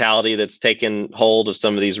 mentality that's taken hold of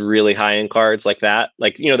some of these really high end cards like that.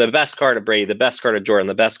 Like, the best card of Brady, the best card of Jordan,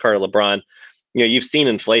 the best card of LeBron, you've seen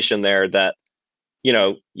inflation there that,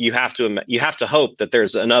 you have to hope that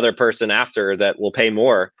there's another person after that will pay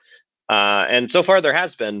more. And so far there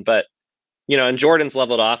has been, but, and Jordan's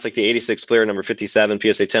leveled off, like the 86 Fleer number 57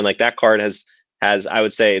 PSA 10, like that card has, I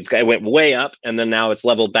would say it went way up, and then now it's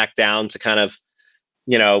leveled back down to kind of,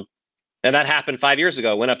 and that happened 5 years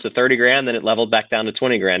ago. It went up to 30 grand, then it leveled back down to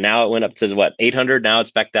 20 grand. Now it went up to 800. Now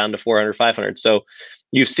it's back down to 400, 500. So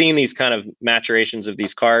you've seen these kind of maturations of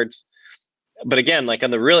these cards. But again, like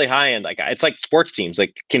on the really high end, like it's like sports teams.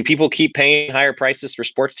 Like, can people keep paying higher prices for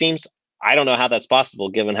sports teams? I don't know how that's possible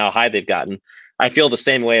given how high they've gotten. I feel the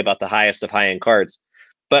same way about the highest of high end cards.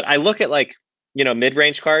 But I look at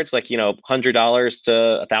mid-range cards, like, $100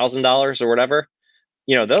 to $1,000 or whatever,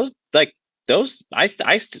 those I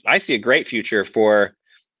see a great future for,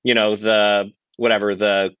 the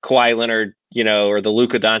Kawhi Leonard, or the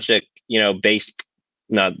Luka Doncic, base,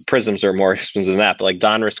 not prisms are more expensive than that, but like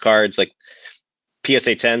Donruss cards, like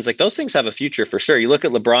PSA 10s, like those things have a future for sure. You look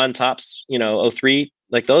at LeBron tops, 03,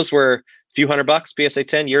 like those were a few $100 PSA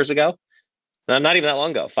 10 years ago. Not even that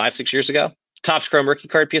long ago, 5-6 years ago. Topps Chrome rookie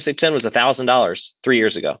card PSA 10 was $1,000 4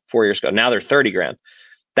 years ago. Now they're 30 grand.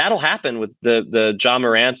 That'll happen with the Ja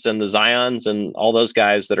Morants and the Zions and all those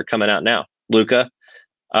guys that are coming out now. Luka.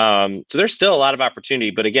 So there's still a lot of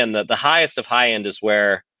opportunity. But again, the highest of high end is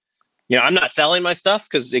where, I'm not selling my stuff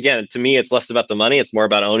because, again, to me, it's less about the money. It's more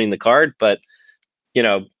about owning the card. But,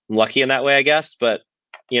 I'm lucky in that way, I guess. But,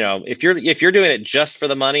 if you're doing it just for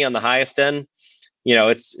the money on the highest end,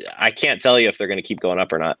 I can't tell you if they're going to keep going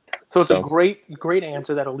up or not. So it's a great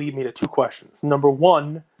answer that'll lead me to two questions. Number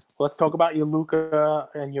one, let's talk about your Luka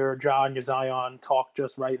and your Ja and your Zion talk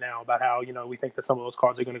just right now about how, we think that some of those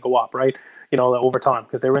cards are going to go up, right? Over time,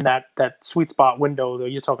 because they're in that sweet spot window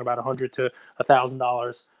that you're talking about, $100 to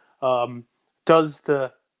 $1,000. Does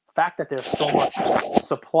the fact that there's so much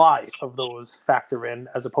supply of those factor in,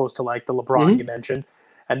 as opposed to like the LeBron you mentioned.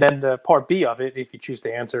 And then the part B of it, if you choose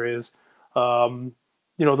to answer, is, you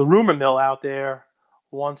know, the rumor mill out there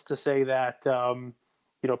wants to say that, you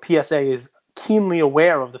know, PSA is keenly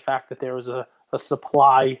aware of the fact that there is a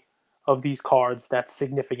supply of these cards that's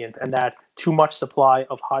significant, and that too much supply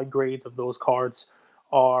of high grades of those cards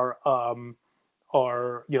are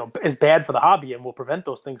you know, is bad for the hobby and will prevent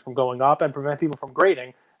those things from going up and prevent people from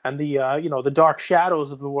grading. And the you know, the dark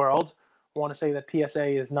shadows of the world want to say that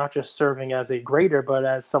PSA is not just serving as a grader, but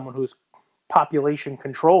as someone who's population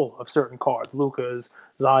control of certain cards, Lukas,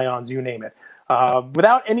 Zions, you name it.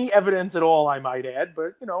 Without any evidence at all, I might add,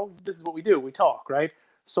 but you know, this is what we do. We talk, right?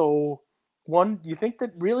 So one, do you think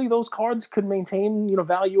that really those cards could maintain, you know,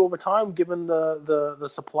 value over time given the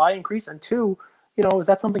supply increase? And two, you know, is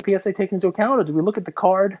that something PSA takes into account, or do we look at the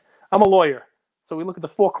card? I'm a lawyer, so we look at the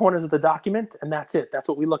four corners of the document, and that's it. That's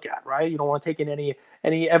what we look at, right? You don't want to take in any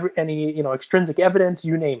you know, extrinsic evidence,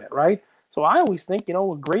 you name it, right? So I always think, you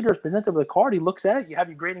know, a grader is presented with a card, he looks at it, you have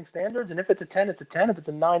your grading standards, and if it's a 10, it's a 10. If it's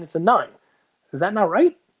a 9, it's a 9. Is that not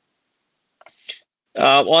right?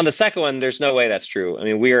 Well, on the second one, there's no way that's true. I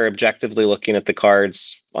mean, we are objectively looking at the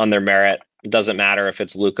cards on their merit. It doesn't matter if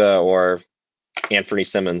it's Luka or Anthony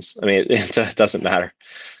Simmons. I mean, it doesn't matter.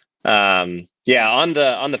 Yeah, on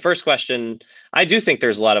the first question, I do think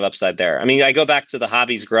there's a lot of upside there. I mean, I go back to the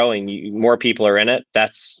hobbies growing. More people are in it.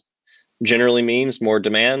 That's generally means more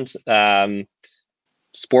demand.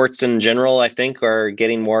 Sports in general, I think, are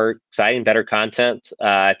getting more exciting, better content.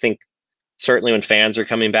 I think certainly when fans are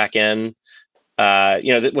coming back in,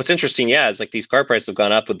 you know, what's interesting, is like these card prices have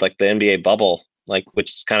gone up with like the NBA bubble, like,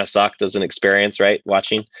 which kind of sucked as an experience, right?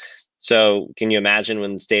 Watching. So can you imagine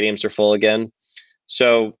when stadiums are full again?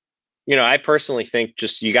 So, you know, I personally think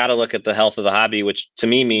just, you got to look at the health of the hobby, which to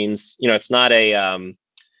me means, you know, it's not an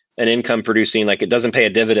income producing, like it doesn't pay a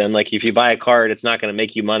dividend. Like if you buy a card, it's not going to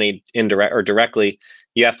make you money indirect or directly.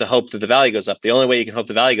 You have to hope that the value goes up. The only way you can hope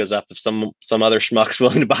the value goes up if some other schmuck's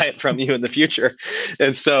willing to buy it from you in the future.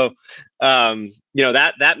 And so, you know,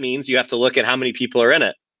 that means you have to look at how many people are in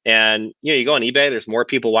it. And, you know, you go on eBay, there's more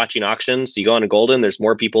people watching auctions. You go on to Golden, there's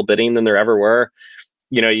more people bidding than there ever were.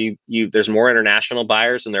 You know, there's more international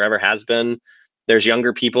buyers than there ever has been. There's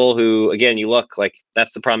younger people who, again, you look like,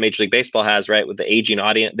 that's the problem Major League Baseball has, right? With the aging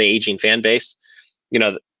audience, the aging fan base. You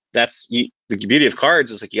know, the beauty of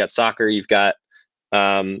cards is like, you got soccer, you've got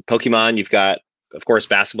Pokemon, you've got, of course,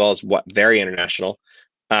 basketball is very international.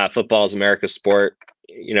 Football is America's sport.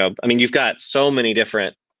 You know, I mean, you've got so many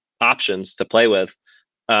different options to play with.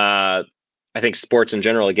 I think sports in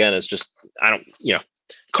general, again, is just, you know,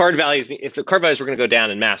 card values, if the card values were going to go down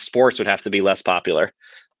in mass, sports would have to be less popular.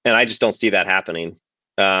 And I just don't see that happening.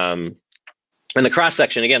 And the cross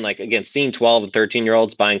section, again, seeing 12 and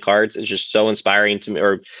 13-year-olds buying cards is just so inspiring to me,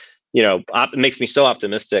 or, you know, it makes me so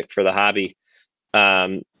optimistic for the hobby.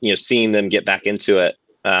 You know, seeing them get back into it,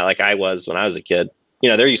 like I was when I was a kid. You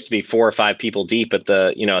know, there used to be 4 or 5 people deep at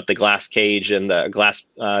the glass cage and the glass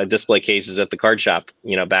display cases at the card shop,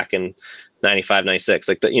 you know, back in 95, 96.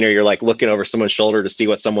 Like, you know, you're like looking over someone's shoulder to see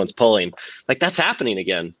what someone's pulling. Like, that's happening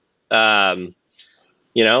again.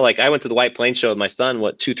 You know, like I went to the White Plains show with my son,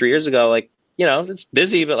 2-3 years ago. Like, you know, it's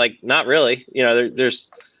busy, but like not really. You know,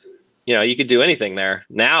 there's, you know, you could do anything there.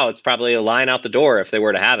 Now it's probably a line out the door if they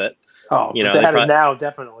were to have it. Oh, you know, they had it now,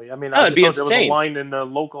 definitely. I mean, it'd be insane. There was a line in the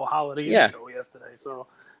local Holiday Inn show yesterday, so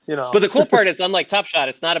you know. But the cool part is, unlike Top Shot,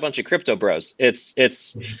 it's not a bunch of crypto bros. It's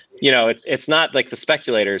you know, it's not like the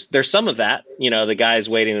speculators. There's some of that, you know, the guys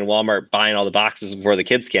waiting in Walmart buying all the boxes before the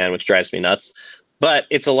kids can, which drives me nuts. But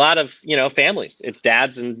it's a lot of, you know, families. It's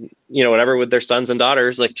dads and, you know, whatever, with their sons and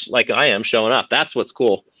daughters, like I am, showing up. That's what's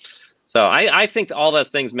cool. So I think all those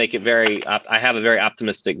things make it I have a very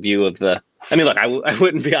optimistic view of the. I mean, look, I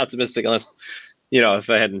wouldn't be optimistic unless, you know, if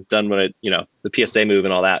I hadn't done the PSA move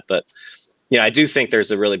and all that. But, you know, I do think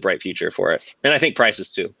there's a really bright future for it. And I think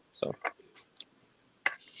prices too. So.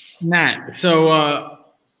 Nat, so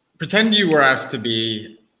pretend you were asked to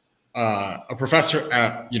be a professor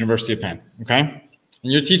at University of Penn, okay?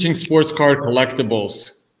 And you're teaching sports card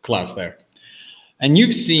collectibles class there. And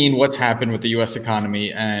you've seen what's happened with the U.S.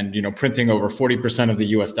 economy and, you know, printing over 40% of the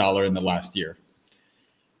U.S. dollar in the last year.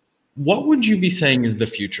 What would you be saying is the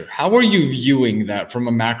future? How are you viewing that from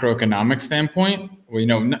a macroeconomic standpoint? Well, you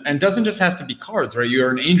know, and it doesn't just have to be cards, right? You're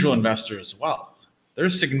an angel investor as well.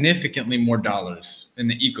 There's significantly more dollars in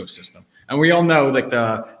the ecosystem. And we all know, like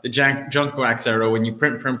the junk wax era, when you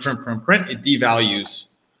print, it devalues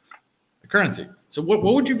the currency. So what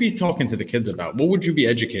would you be talking to the kids about? What would you be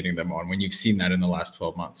educating them on when you've seen that in the last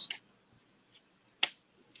 12 months?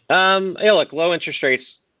 Yeah, look, low interest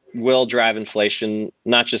rates will drive inflation,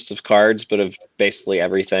 not just of cards, but of basically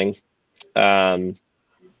everything.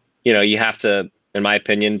 You have to, in my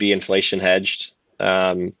opinion, be inflation hedged.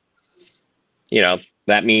 That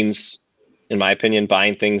means, in my opinion,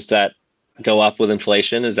 buying things that go up with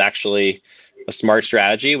inflation is actually a smart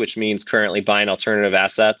strategy, which means currently buying alternative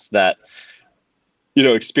assets that,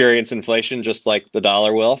 experience inflation just like the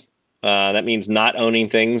dollar will. That means not owning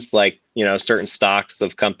things like, certain stocks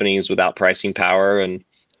of companies without pricing power and,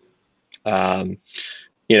 at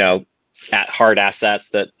hard assets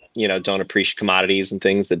that, don't appreciate, commodities and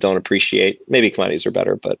things that don't appreciate. Maybe commodities are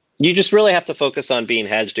better, but you just really have to focus on being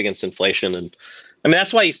hedged against inflation. And I mean,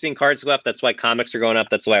 that's why you've seen cards go up. That's why comics are going up.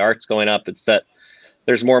 That's why art's going up. It's that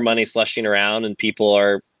there's more money slushing around and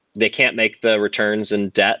they can't make the returns in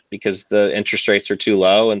debt because the interest rates are too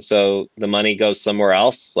low. And so the money goes somewhere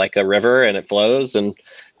else like a river, and it flows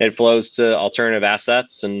to alternative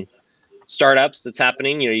assets and startups. That's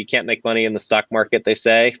happening. You can't make money in the stock market, they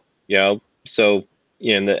say,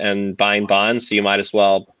 and buying bonds. So you might as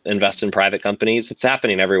well invest in private companies. It's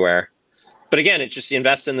happening everywhere. But again, it's just you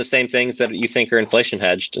invest in the same things that you think are inflation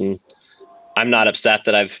hedged. And I'm not upset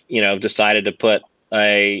that I've, decided to put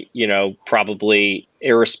a, probably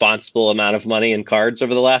irresponsible amount of money in cards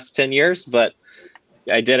over the last 10 years, but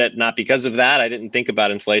I did it not because of that. I didn't think about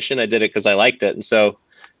inflation. I did it because I liked it. And so,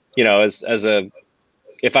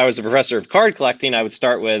 if I was a professor of card collecting, I would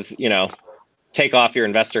start with, take off your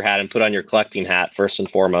investor hat and put on your collecting hat first and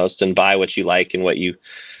foremost, and buy what you like and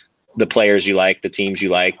the players you like, the teams you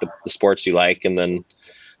like, the sports you like. And then,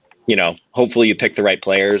 hopefully you pick the right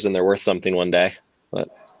players and they're worth something one day, but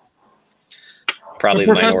probably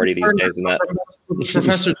the minority these days in that.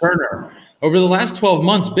 Professor Turner, over the last 12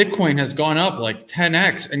 months, Bitcoin has gone up like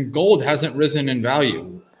 10x and gold hasn't risen in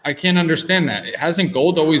value. I can't understand that. Hasn't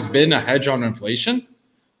gold always been a hedge on inflation?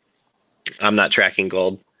 I'm not tracking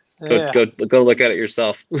gold. Go look at it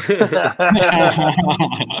yourself.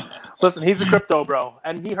 Listen, he's a crypto bro,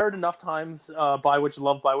 and he heard enough times buy what you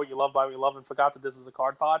love, buy what you love, buy what you love, and forgot that this was a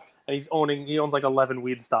card pod. And he owns like 11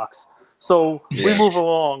 weed stocks. So we move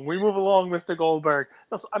along, Mr. Goldberg.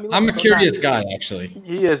 I'm a curious guy, actually.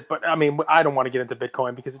 He is, but I mean, I don't want to get into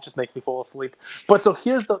Bitcoin because it just makes me fall asleep. But so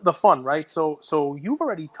here's the fun, right? So you've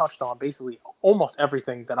already touched on basically almost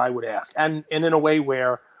everything that I would ask, and in a way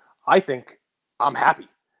where I think I'm happy.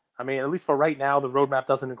 I mean, at least for right now, the roadmap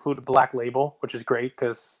doesn't include a black label, which is great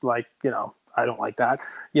because, I don't like that.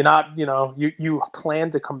 You're not, you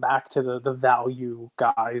plan to come back to the value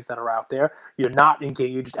guys that are out there. You're not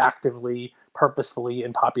engaged actively, purposefully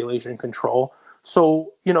in population control.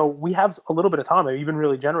 So, we have a little bit of time. You've been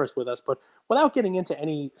really generous with us, but without getting into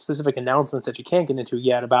any specific announcements that you can't get into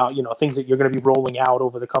yet about, things that you're going to be rolling out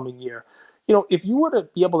over the coming year, if you were to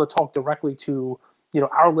be able to talk directly to,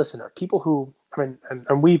 our listener, people who,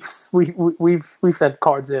 and we've sent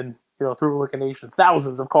cards in, through Luka Nation,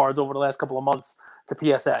 thousands of cards over the last couple of months to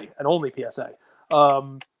PSA and only PSA.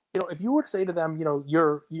 If you were to say to them,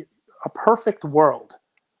 you're a perfect world,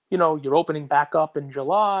 you're opening back up in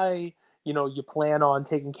July, you plan on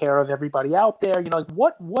taking care of everybody out there,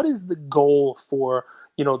 what is the goal for,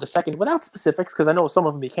 the second, without specifics, because I know some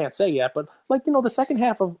of them you can't say yet, but the second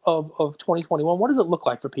half of 2021, what does it look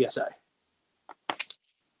like for PSA?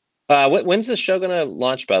 When's this show going to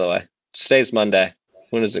launch, by the way? Today's Monday.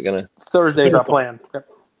 When is it going to? Thursday's our plan. Yep.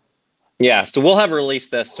 Yeah, so we'll have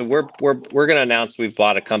released this. So we're going to announce we've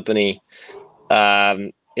bought a company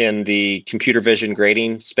in the computer vision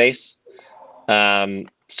grading space.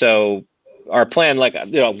 So our plan,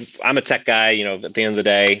 I'm a tech guy, at the end of the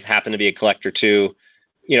day, happen to be a collector too.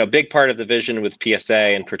 Big part of the vision with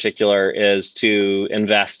PSA in particular is to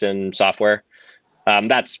invest in software.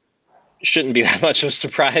 That's shouldn't be that much of a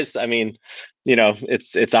surprise. I mean,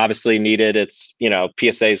 it's obviously needed. It's,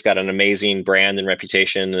 PSA's got an amazing brand and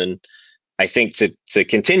reputation. And I think to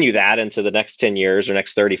continue that into the next 10 years or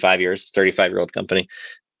next 35 years, 35-year-old company,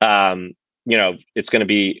 it's going to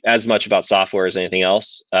be as much about software as anything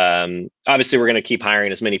else. Obviously, we're going to keep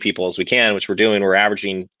hiring as many people as we can, which we're doing. We're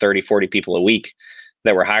averaging 30, 40 people a week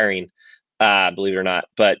that we're hiring, believe it or not.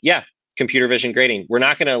 But yeah, computer vision grading. We're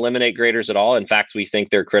not going to eliminate graders at all. In fact, we think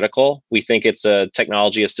they're critical. We think it's a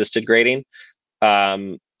technology-assisted grading.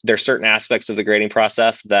 There's certain aspects of the grading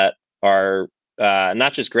process that are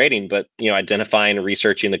not just grading, but identifying and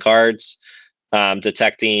researching the cards,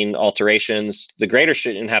 detecting alterations. The grader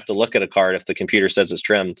shouldn't have to look at a card if the computer says it's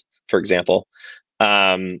trimmed, for example,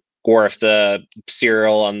 or if the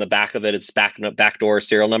serial on the back of it is backdoor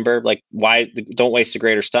serial number. Why? Don't waste a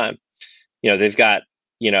grader's time. They've got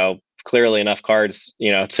clearly enough cards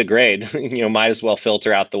to grade. Might as well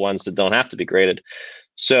filter out the ones that don't have to be graded.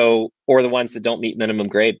 So, or the ones that don't meet minimum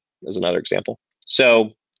grade is another example.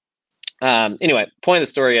 So anyway, point of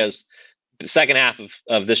the story is the second half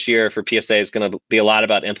of this year for PSA is going to be a lot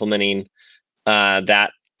about implementing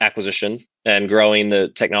that acquisition and growing the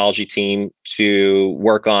technology team to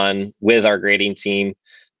work on with our grading team.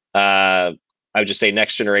 I would just say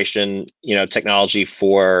next generation, technology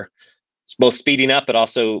for both speeding up, but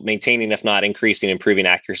also maintaining, if not increasing, improving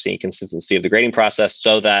accuracy and consistency of the grading process,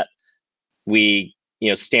 so that we,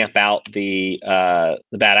 stamp out the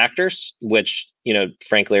bad actors, which,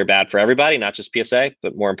 frankly are bad for everybody, not just PSA,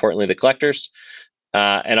 but more importantly, the collectors,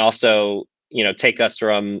 and also, take us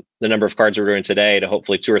from the number of cards we're doing today to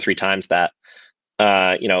hopefully 2 or 3 times that,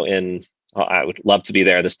 I would love to be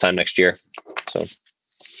there this time next year. So.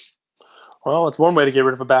 Well, it's one way to get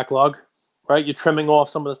rid of a backlog, right? You're trimming off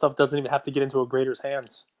some of the stuff that doesn't even have to get into a grader's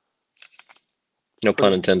hands. No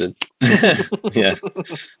pun intended. Yeah.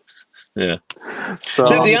 Yeah. So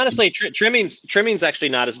honestly, trimming's actually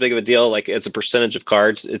not as big of a deal. Like, it's a percentage of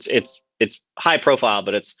cards. It's high profile,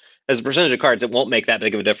 but it's as a percentage of cards, it won't make that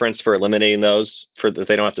big of a difference for eliminating those, for that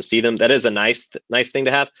they don't have to see them. That is a nice thing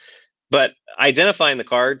to have. But identifying the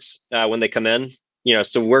cards when they come in,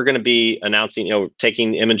 so we're going to be announcing,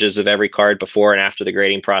 taking images of every card before and after the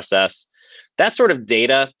grading process. That sort of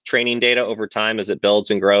data, training data over time as it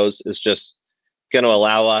builds and grows, is just going to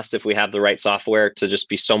allow us, if we have the right software, to just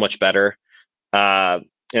be so much better and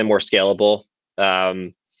more scalable.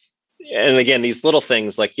 And again, these little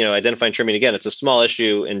things like, identifying trimming, again, it's a small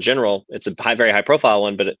issue in general. It's a very high profile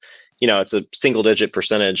one, but it's a single digit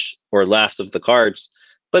percentage or less of the cards.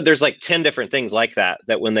 But there's like 10 different things like that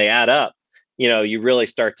when they add up, you really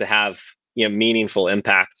start to have, meaningful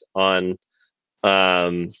impact on,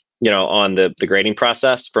 on the grading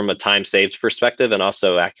process from a time saved perspective, and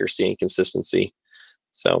also accuracy and consistency.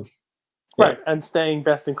 So. Yeah. Right. And staying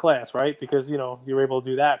best in class, right? Because, you're able to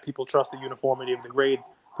do that. People trust the uniformity of the grade.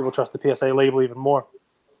 People trust the PSA label even more.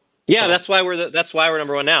 Yeah, so. That's why we're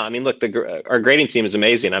number one now. I mean, look, our grading team is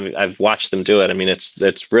amazing. I've watched them do it. I mean,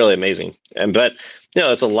 it's really amazing. But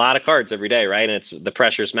it's a lot of cards every day, right? And the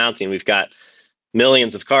pressure's mounting. We've got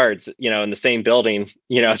millions of cards, in the same building,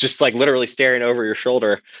 just like literally staring over your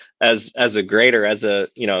shoulder as a grader,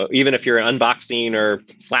 even if you're unboxing or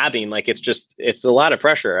slabbing, like it's a lot of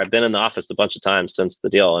pressure. I've been in the office a bunch of times since the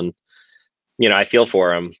deal, and, I feel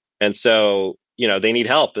for them. And so, they need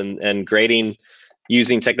help, and grading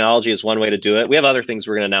using technology is one way to do it. We have other things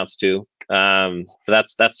we're going to announce too. But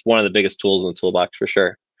that's one of the biggest tools in the toolbox for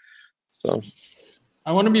sure. So.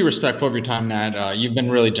 I want to be respectful of your time, Nat. You've been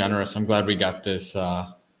really generous. I'm glad we got this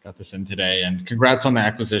in today, and congrats on the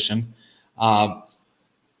acquisition. I'll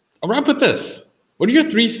wrap with this. What are your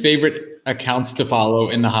 3 favorite accounts to follow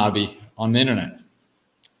in the hobby on the internet?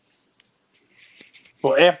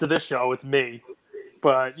 Well, after this show, it's me,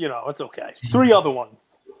 but it's okay. 3 other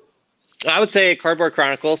ones. I would say Cardboard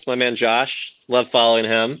Chronicles, my man Josh. Love following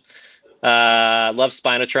him. Love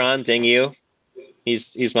Spinatron, Ding You.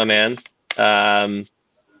 He's my man. I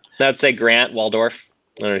would say Grant Waldorf.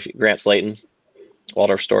 I don't know if Grant Slayton,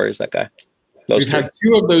 Waldorf Stories, that guy. We've had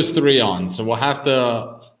 2 of those 3 on, so we'll have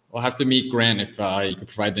to meet Grant if you could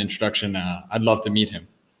provide the introduction. I'd love to meet him.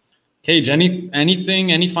 Cage,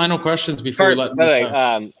 any final questions before we let? By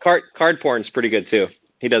the way, card porn's pretty good too.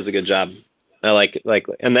 He does a good job. I like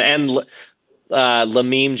and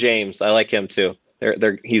Lameme James. I like him too.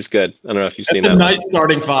 He's good. I don't know if you've seen that. That's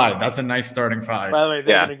a nice starting 5. By the way,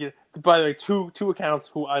 they're gonna get. By the way, two accounts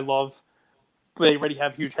who I love. They already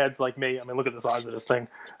have huge heads like me. I mean, look at the size of this thing,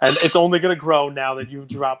 and it's only gonna grow now that you've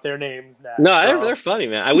dropped their names. Now, no, they're funny,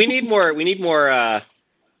 man. We need more.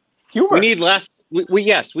 Humor. We need less.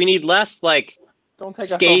 We need less like. Don't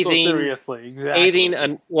take us all so seriously. Exactly.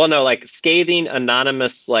 Scathing,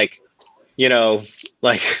 anonymous,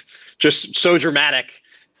 just so dramatic.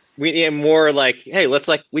 We need more like, hey,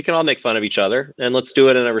 we can all make fun of each other, and let's do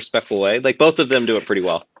it in a respectful way. Like, both of them do it pretty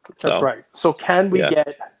well. That's right. So can we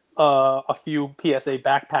get a few PSA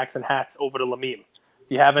backpacks and hats over to Lameme?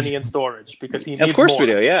 Do you have any in storage? Because he needs more. Of course we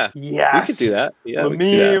do, yeah. Yes. We could do that. Yeah,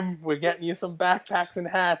 Lameme, we're getting you some backpacks and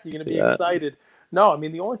hats. You're going to be excited. No, I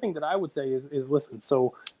mean, the only thing that I would say is listen.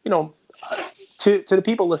 So, to the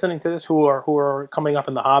people listening to this who are coming up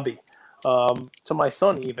in the hobby, to my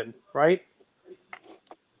son even, right?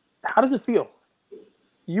 How does it feel?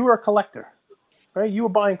 You were a collector, right? You were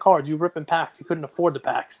buying cards, you were ripping packs, you couldn't afford the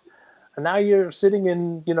packs, and now you're sitting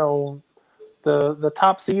in, the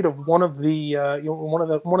top seat of one of the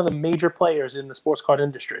one of the major players in the sports card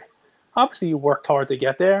industry. Obviously, you worked hard to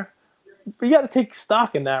get there, but you got to take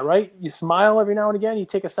stock in that, right? You smile every now and again. You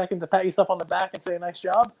take a second to pat yourself on the back and say, "Nice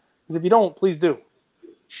job." Because if you don't, please do.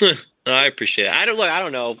 No, I appreciate it. I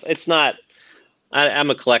don't know. It's not. I'm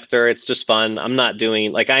a collector. It's just fun. I'm not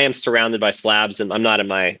doing like I am surrounded by slabs, and I'm not in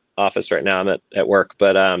my office right now. I'm at work,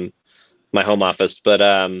 but my home office. But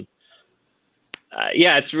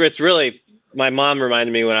yeah, it's really. My mom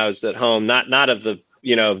reminded me when I was at home, not of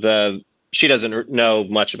the she doesn't know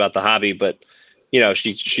much about the hobby, but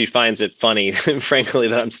she finds it funny, frankly,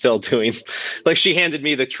 that I'm still doing. Like she handed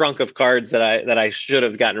me the trunk of cards that I should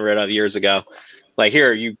have gotten rid of years ago. Like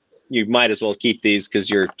here, you might as well keep these because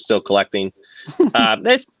you're still collecting.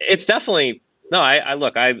 It's definitely no. I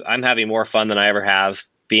look. I'm having more fun than I ever have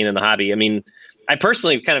being in the hobby. I mean, I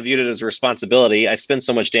personally kind of viewed it as a responsibility. I spend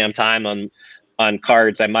so much damn time on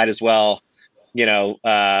cards. I might as well,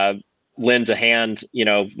 lend a hand,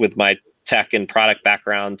 with my tech and product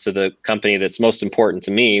background to the company that's most important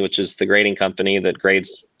to me, which is the grading company that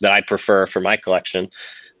grades that I prefer for my collection.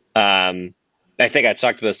 I think I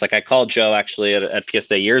talked about this. Like I called Joe actually at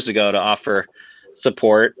PSA years ago to offer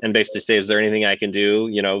support and basically say, is there anything I can do?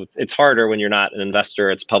 It's harder when you're not an investor.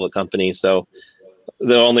 It's a public company. So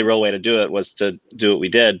the only real way to do it was to do what we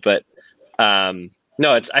did. But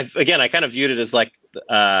no, I kind of viewed it as like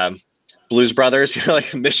Blues Brothers,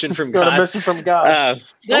 like a mission from God. A mission from God.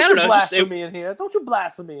 Don't you blaspheme me in here. Don't you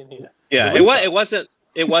blaspheme me in here. Yeah, it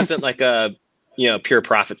wasn't like a pure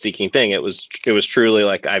profit seeking thing. It was truly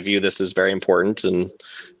like I view this as very important and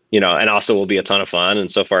and also will be a ton of fun. And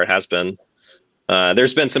so far it has been.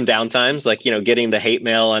 There's been some downtimes, like getting the hate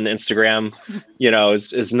mail on Instagram,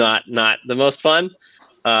 is not the most fun.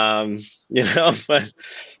 But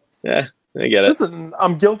yeah, I get it. Listen,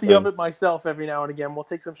 I'm guilty of it myself every now and again. We'll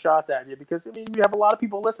take some shots at you because we have a lot of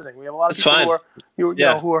people listening. We have a lot of people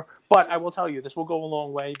who are. But I will tell you, this will go a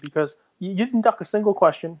long way because you didn't duck a single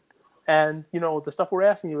question. And, the stuff we're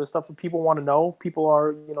asking you is stuff that people want to know. People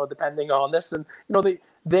are, depending on this. And,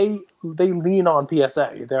 they lean on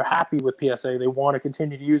PSA. They're happy with PSA. They want to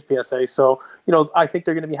continue to use PSA. So, I think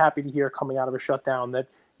they're going to be happy to hear coming out of a shutdown that,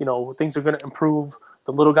 things are going to improve.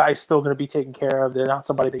 The little guy's still going to be taken care of. They're not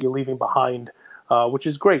somebody that you're leaving behind, which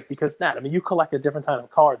is great because, Nat, you collect a different type of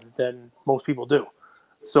cards than most people do.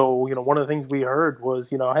 So, one of the things we heard was,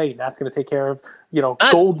 hey, Nat's going to take care of,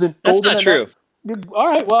 golden. That's not true. All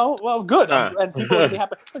right, well, good. And people are gonna be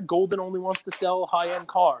happy. Golden only wants to sell high-end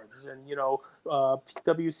cards, and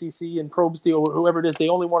WCC and Probe Steel, whoever it is, they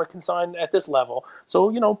only want to consign at this level.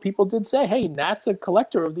 So people did say, "Hey, Nat's a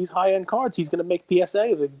collector of these high-end cards. He's gonna make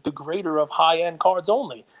PSA the grader of high-end cards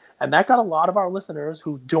only." And that got a lot of our listeners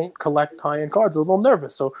who don't collect high-end cards a little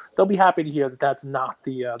nervous. So they'll be happy to hear that that's not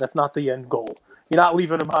the end goal. You're not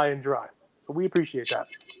leaving them high and dry. So we appreciate that.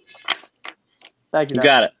 Thank you, Nat. You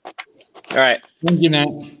got it. All right. Thank you, Nat.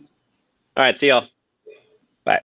 All right. See y'all.